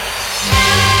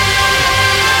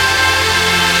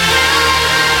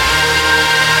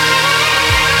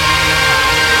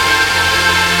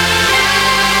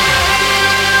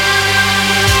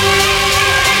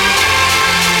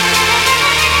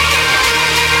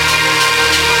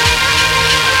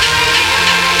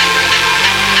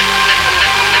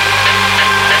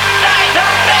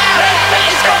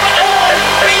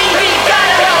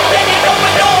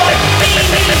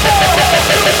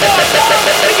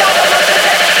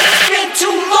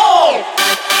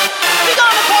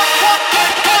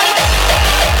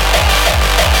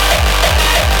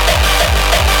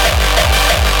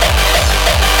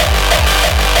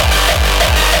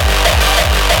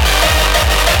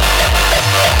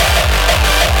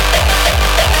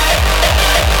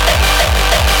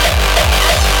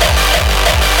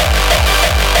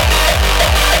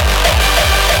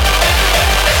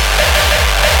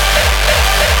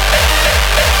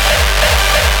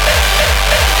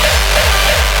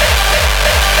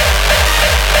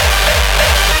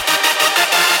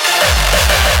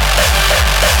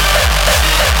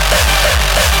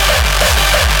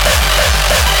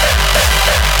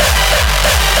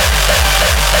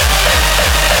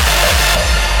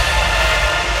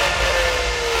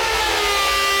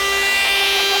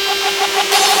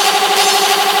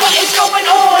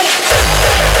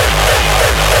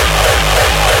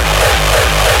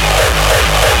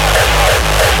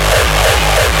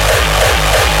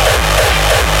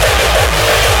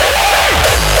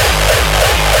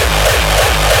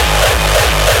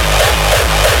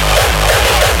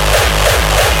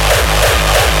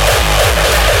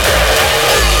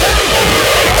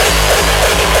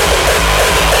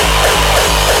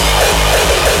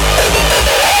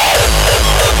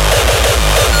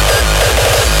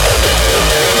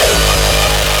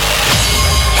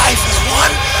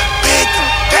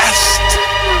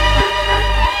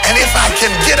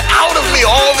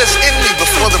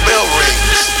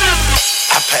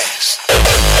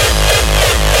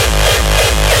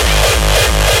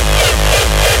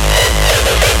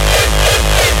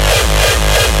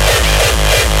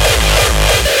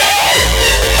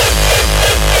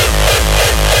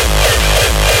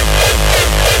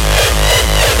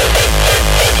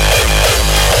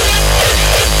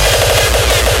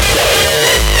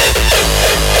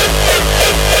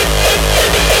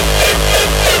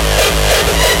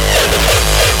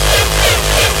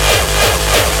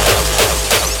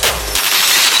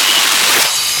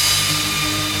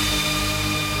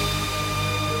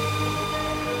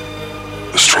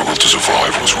 The struggle to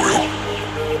survive was real.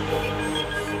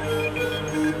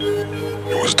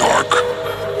 It was dark,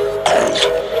 cold,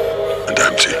 and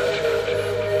empty.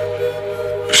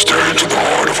 You stare into the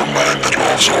heart of a man that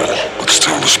loves all, but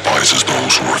still despises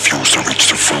those who refuse to reach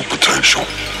their full potential.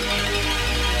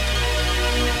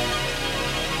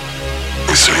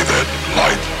 They say that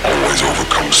light always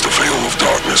overcomes the veil of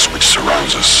darkness which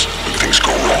surrounds us when things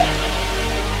go wrong.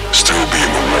 Still being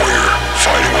a warrior,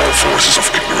 fighting all forces of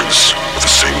ignorance with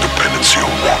the same dependency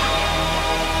on one.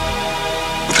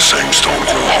 With the same stone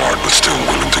cold heart, but still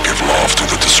willing to give love to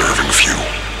the deserving few.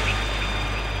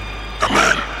 A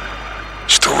man,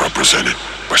 still represented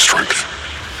by strength.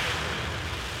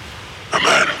 A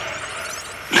man,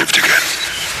 lived again.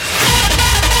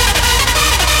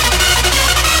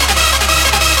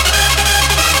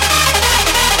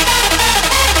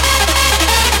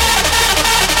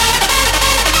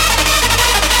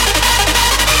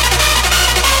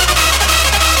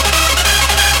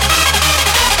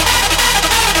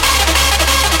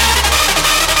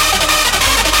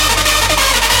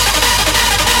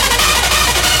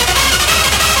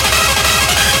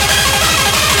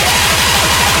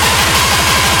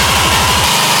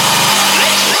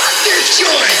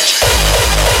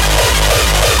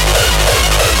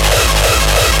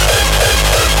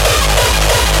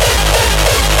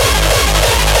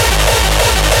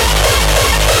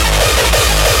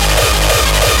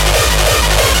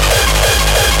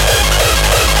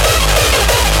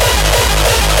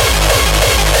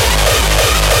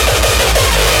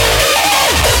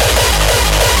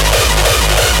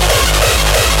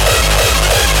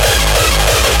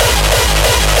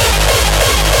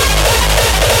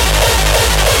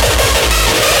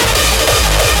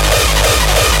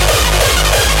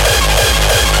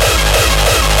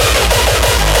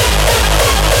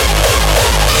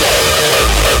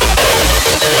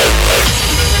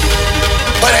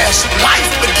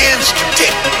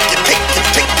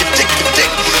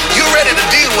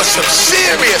 Some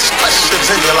serious questions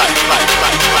in your life.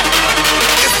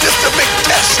 It's just a big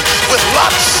test with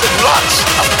lots and lots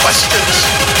of questions.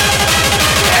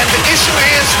 And the issue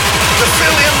is to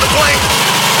fill in the blank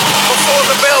before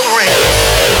the bell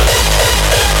rings.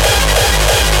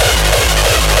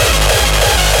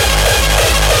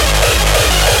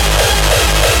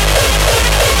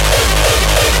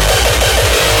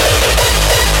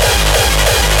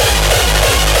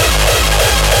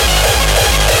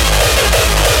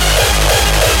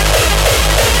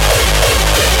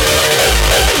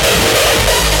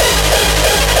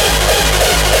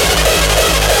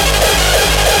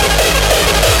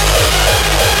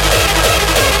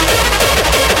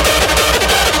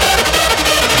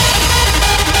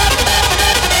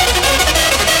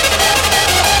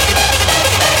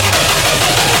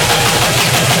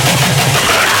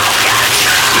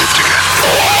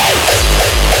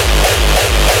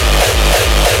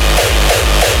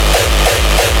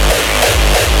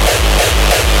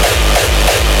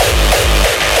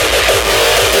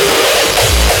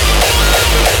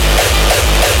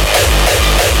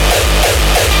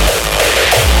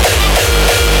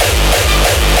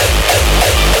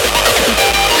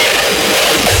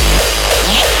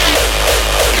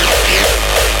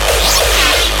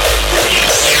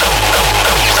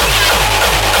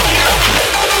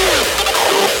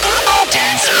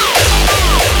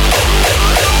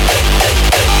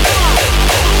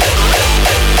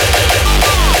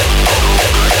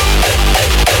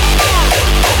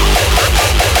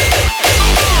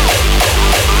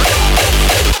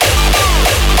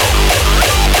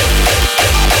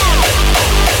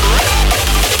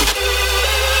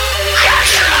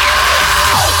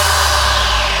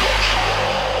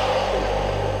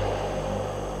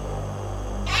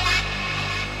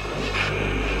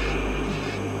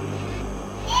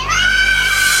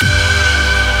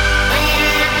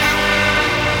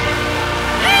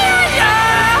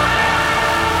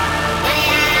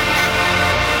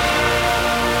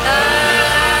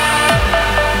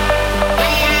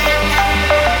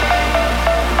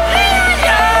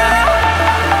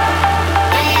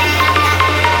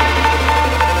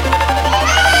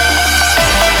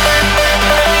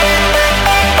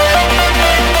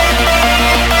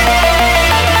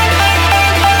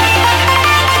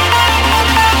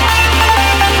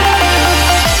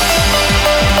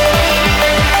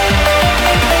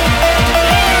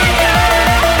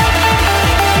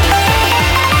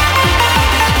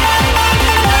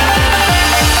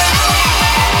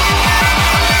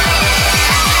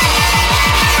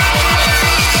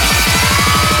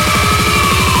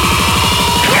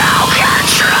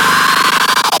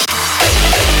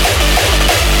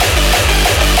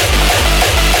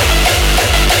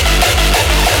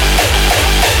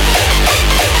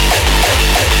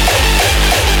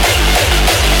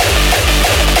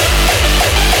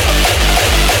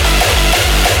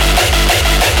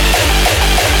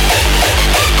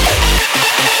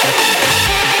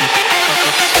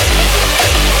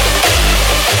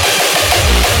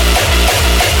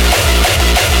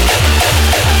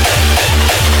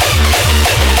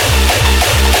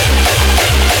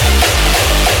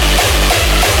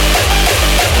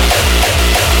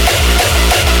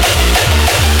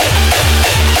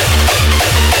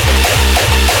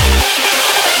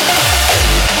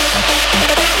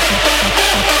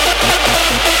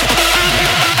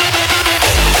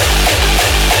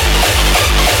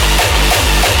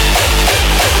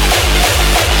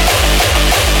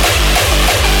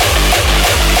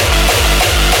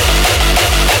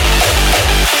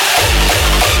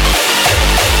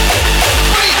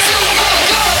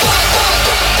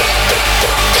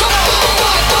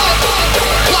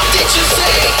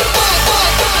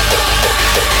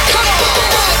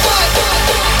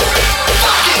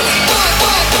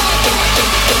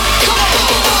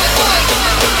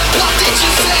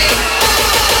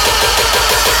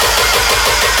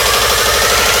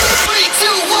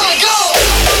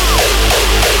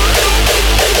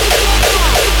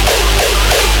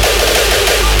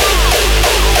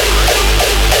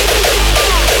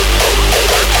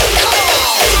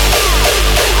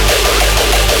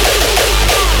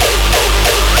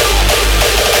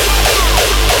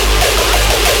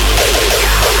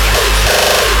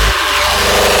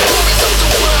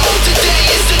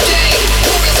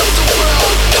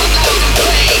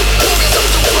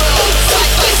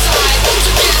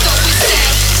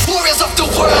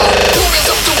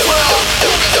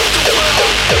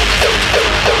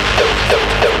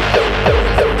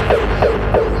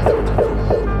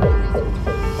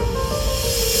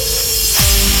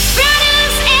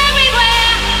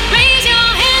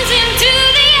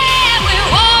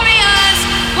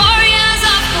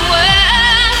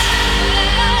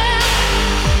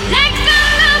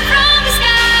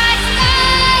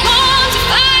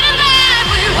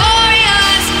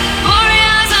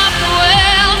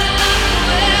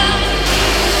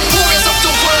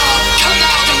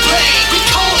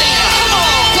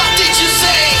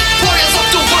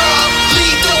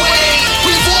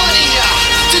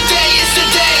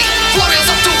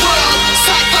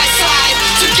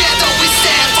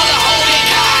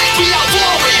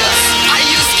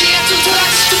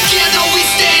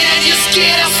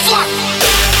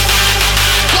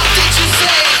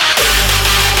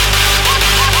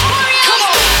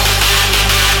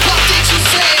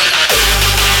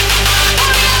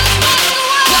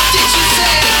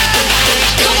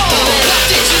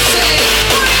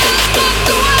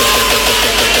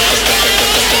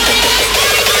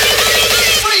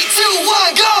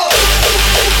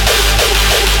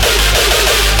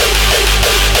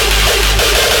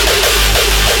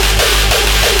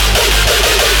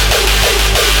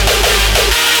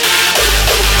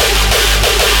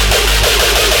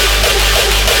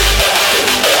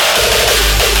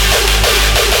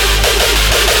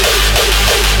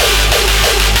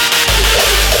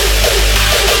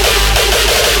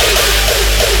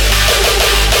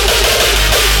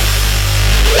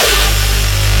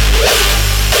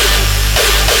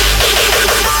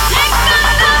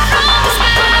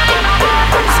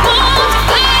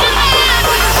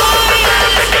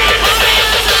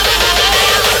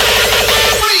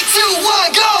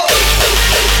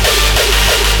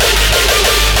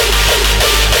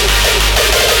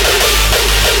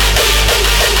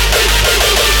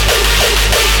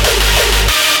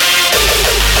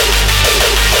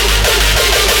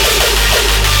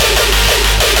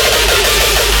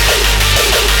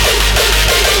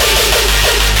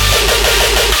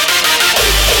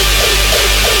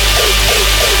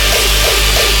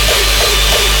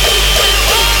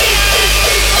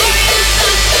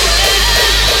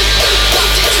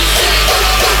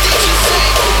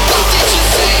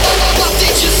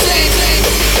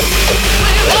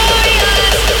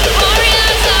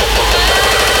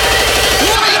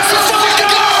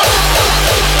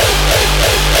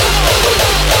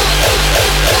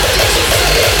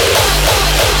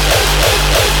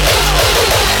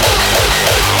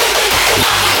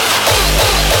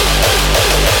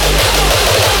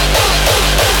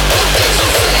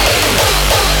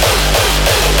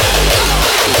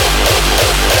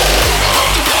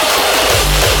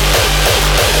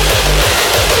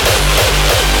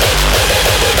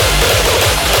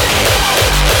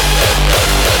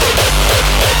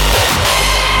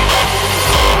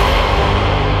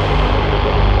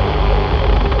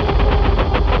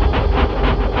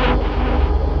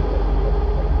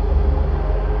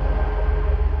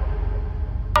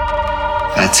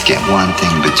 let's get one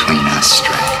thing between us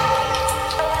straight.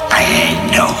 I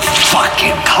ain't no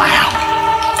fucking clown.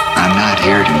 I'm not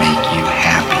here to make you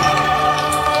happy.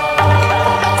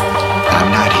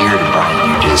 I'm not here to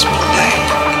brighten your dismal day.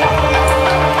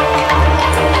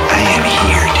 I am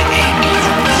here to end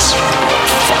your miserable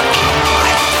fucking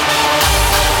life.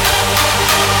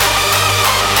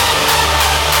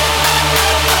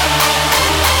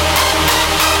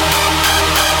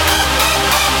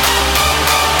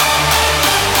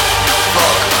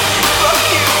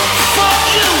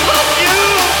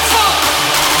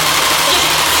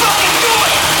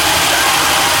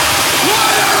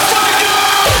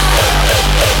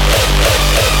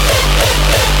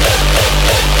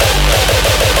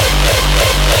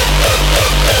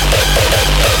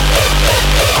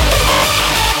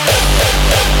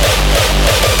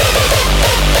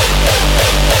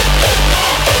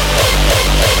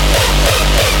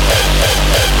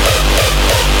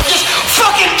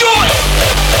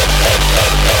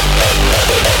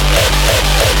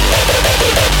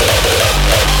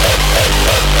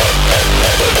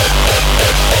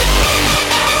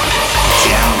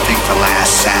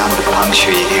 Sound to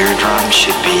puncture your eardrum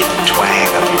should be the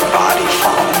twang of your body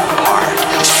falling apart.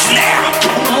 Snap!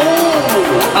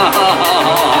 I'm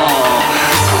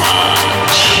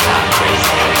not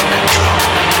crazy having control.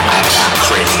 I'm not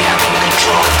crazy having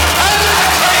control. I'm not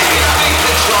crazy having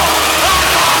control. I'm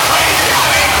not crazy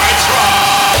having control.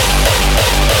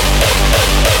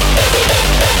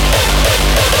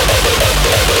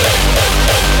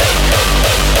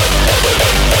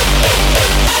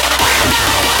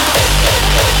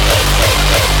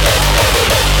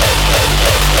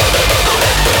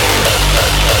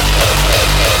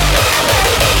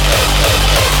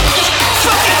 Just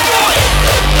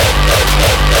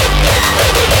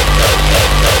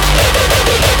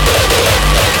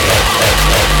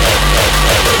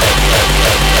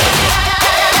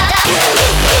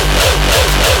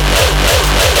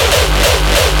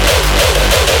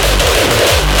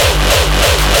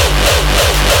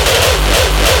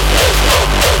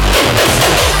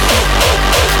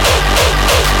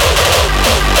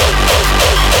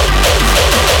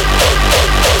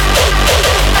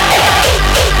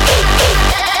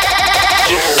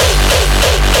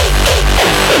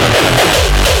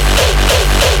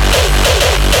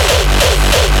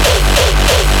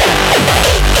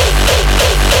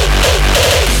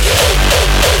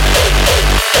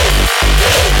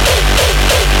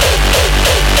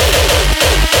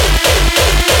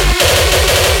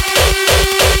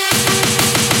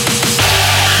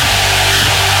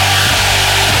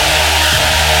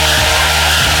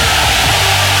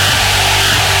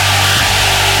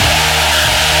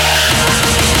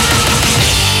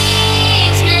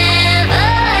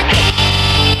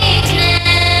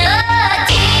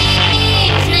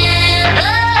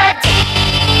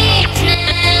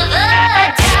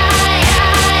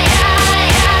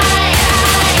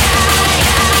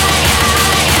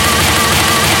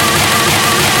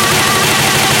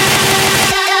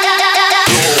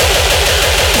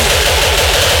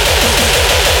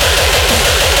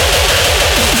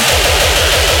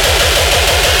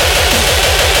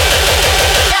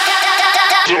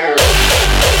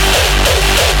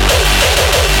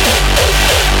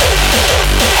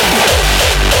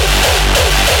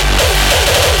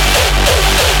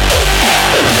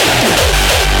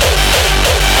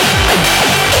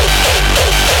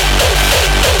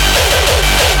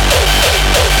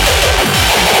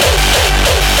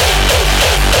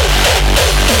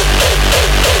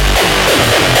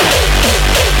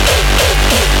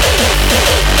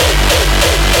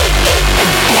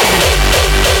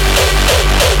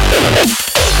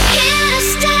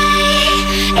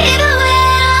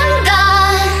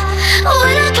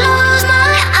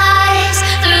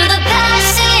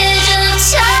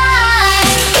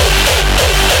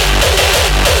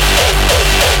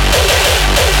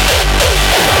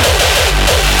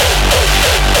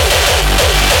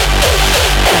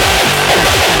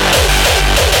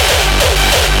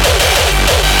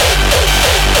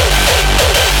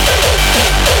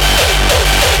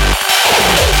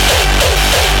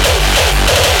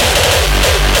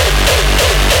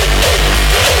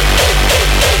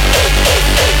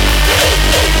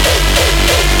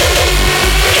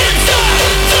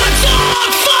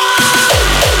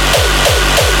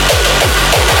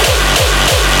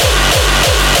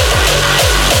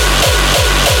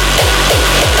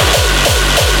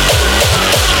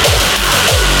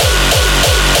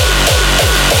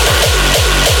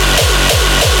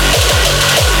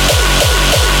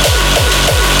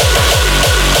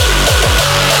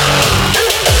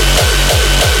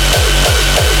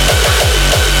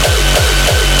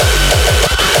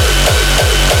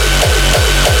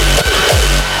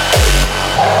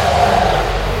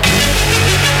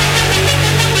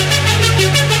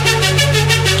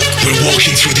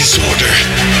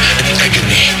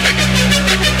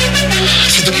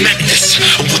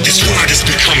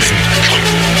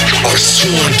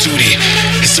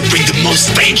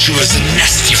most dangerous and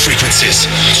nasty frequencies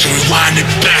to rewind it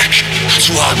back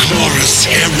to our glorious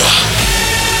era.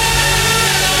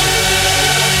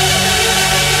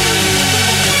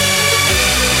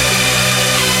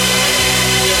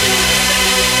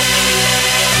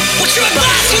 What you're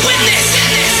about to witness,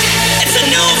 it's a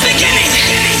new beginning.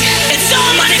 It's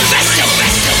our manifesto.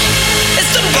 It's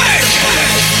the birth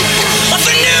of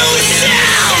a new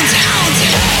sound.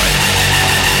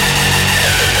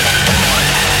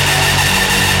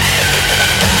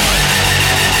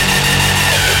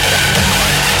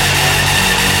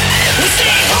 We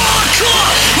stay hardcore,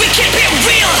 we keep it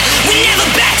real. We never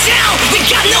back down, we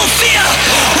got no fear.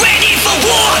 Ready for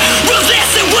war,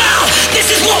 ruthless and well.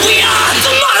 This is what we are, the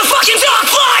motherfucking Dark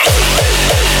Flight.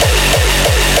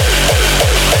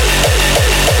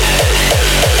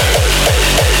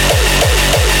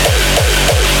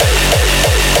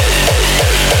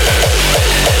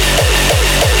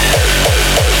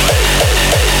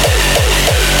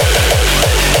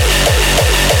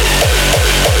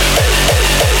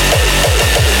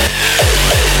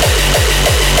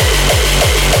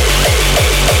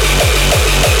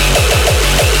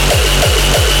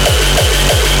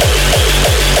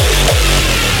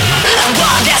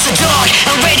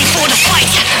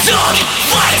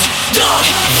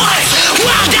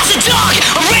 Wild as a dog,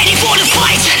 I'm ready for the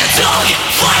fight. Dog,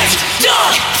 fight,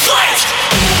 dog, fight.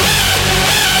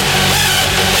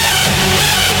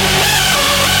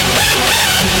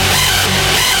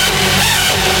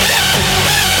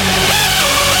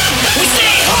 We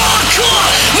stay hardcore,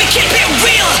 we keep it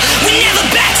real. We never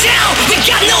back down, we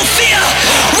got no fear.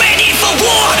 Ready for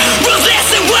war, ruthless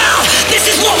and well. This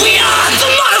is what we are, the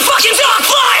motherfucking Dark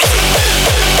Flight.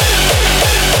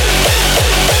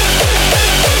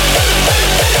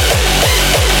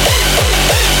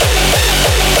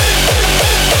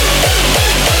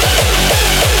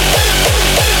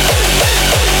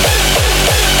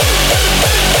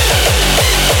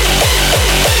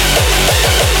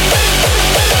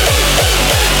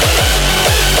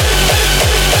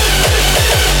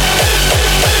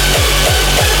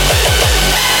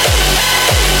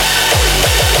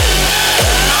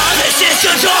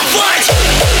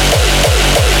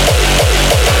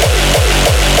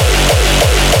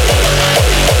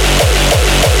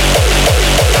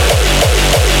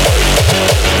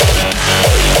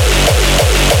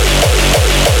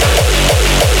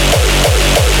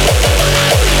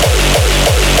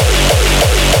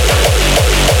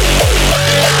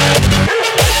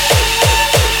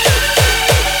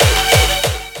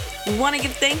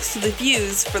 To The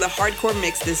Fuse for the hardcore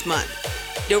mix this month.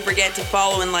 Don't forget to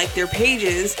follow and like their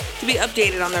pages to be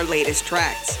updated on their latest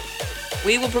tracks.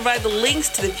 We will provide the links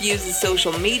to The Fuse's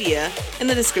social media in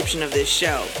the description of this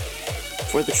show.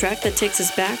 For the track that takes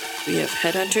us back, we have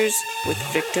Headhunters with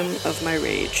Victim of My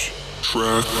Rage.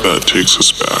 Track that takes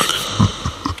us back.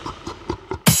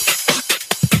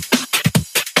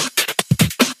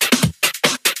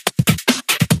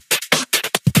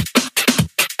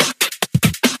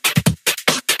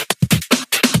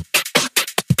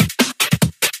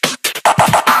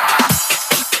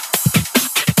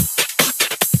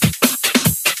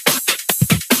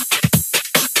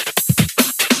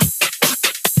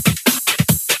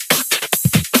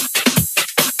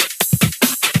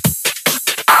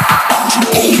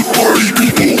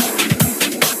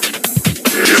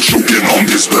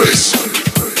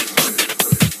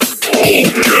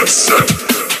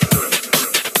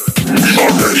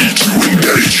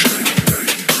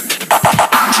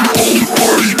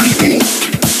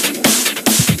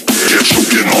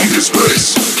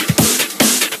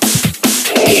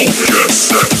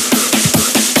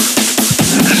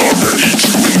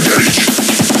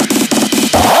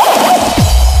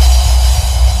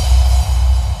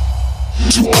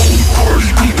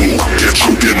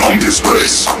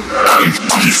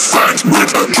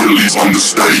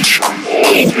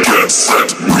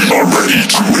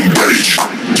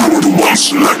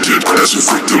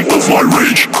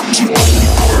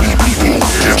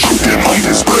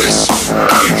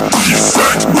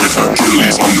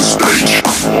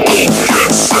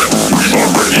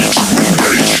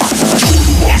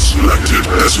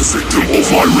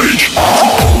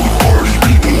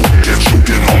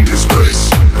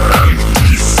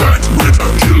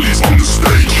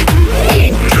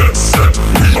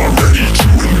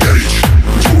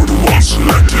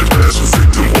 Selected as a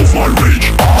victim of my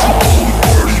rage. All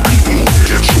party people,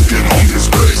 get choking on this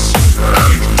bass.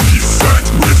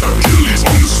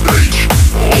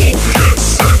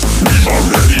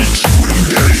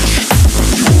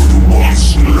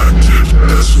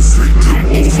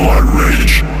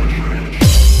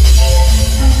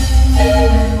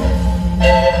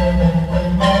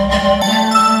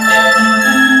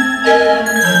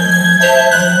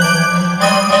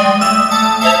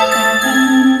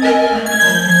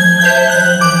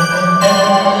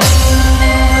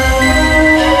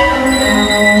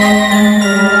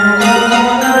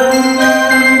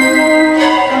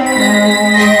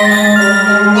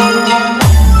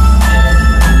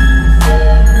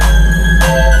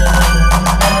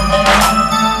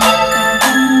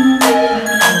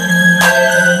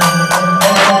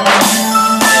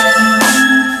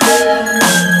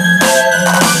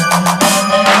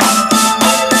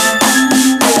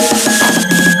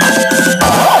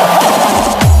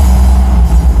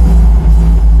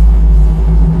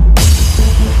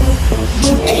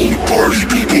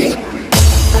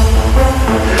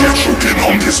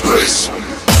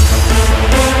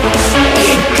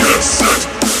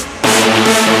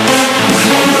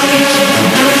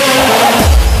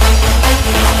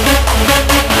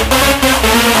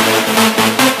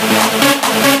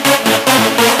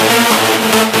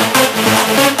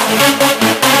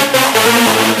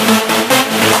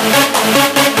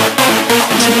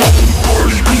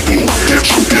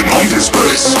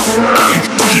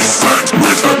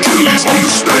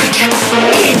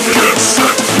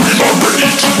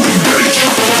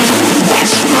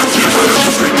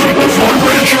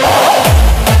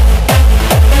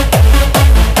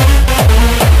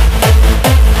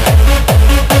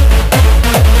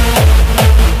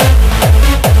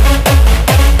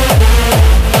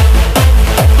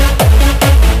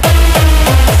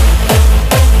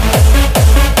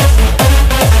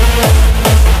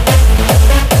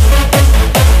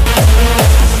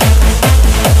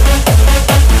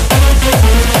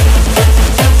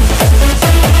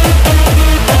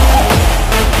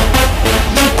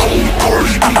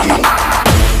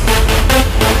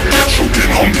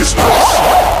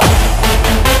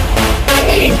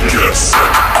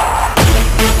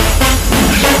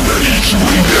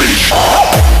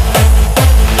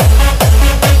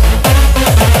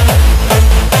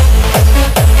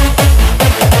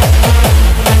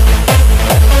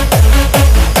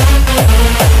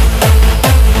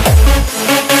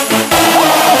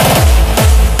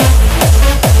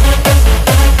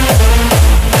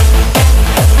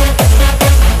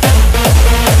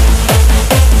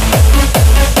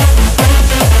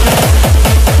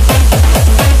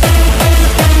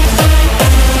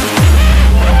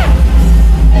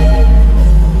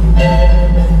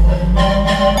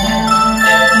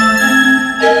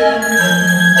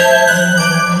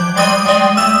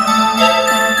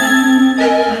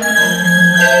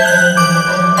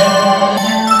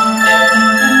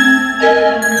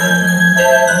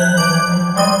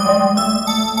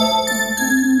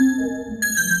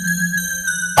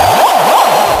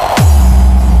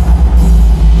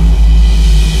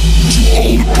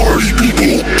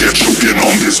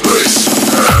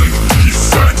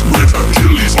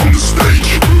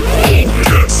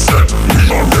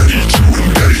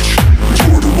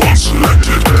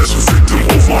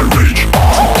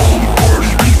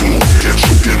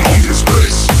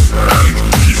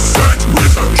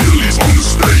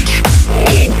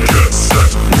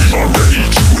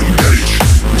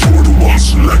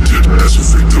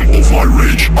 my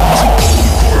rage.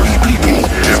 Party people,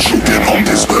 get choking on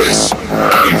this bass.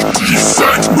 Empty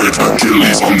fat with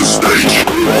Achilles on the stage.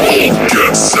 All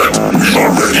get set, we are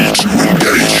ready to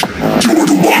engage. You're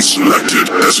the one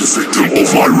selected as a victim of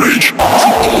my rage.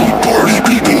 All party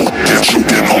people, get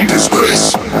choking on this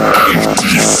bass.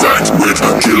 Empty fat with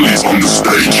Achilles on the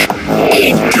stage.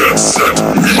 All get set,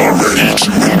 we are ready to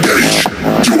engage.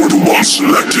 You're the one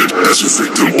selected as a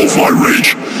victim of my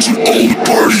rage. To all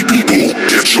party people,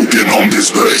 get choking on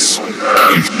this bass.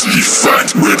 Empty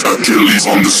fat with Achilles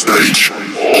on the stage.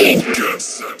 All get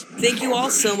set. Thank you all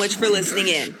so much for listening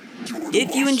in.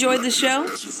 If you enjoyed the show,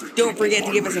 don't forget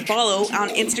to give us a follow on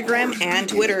Instagram and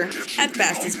Twitter at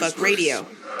FastAsFuckRadio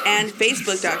and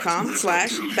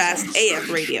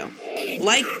Facebook.com/FastAFRadio.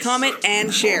 Like, comment,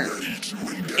 and share.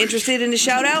 Interested in a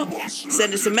shout out?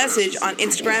 Send us a message on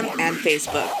Instagram and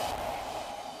Facebook.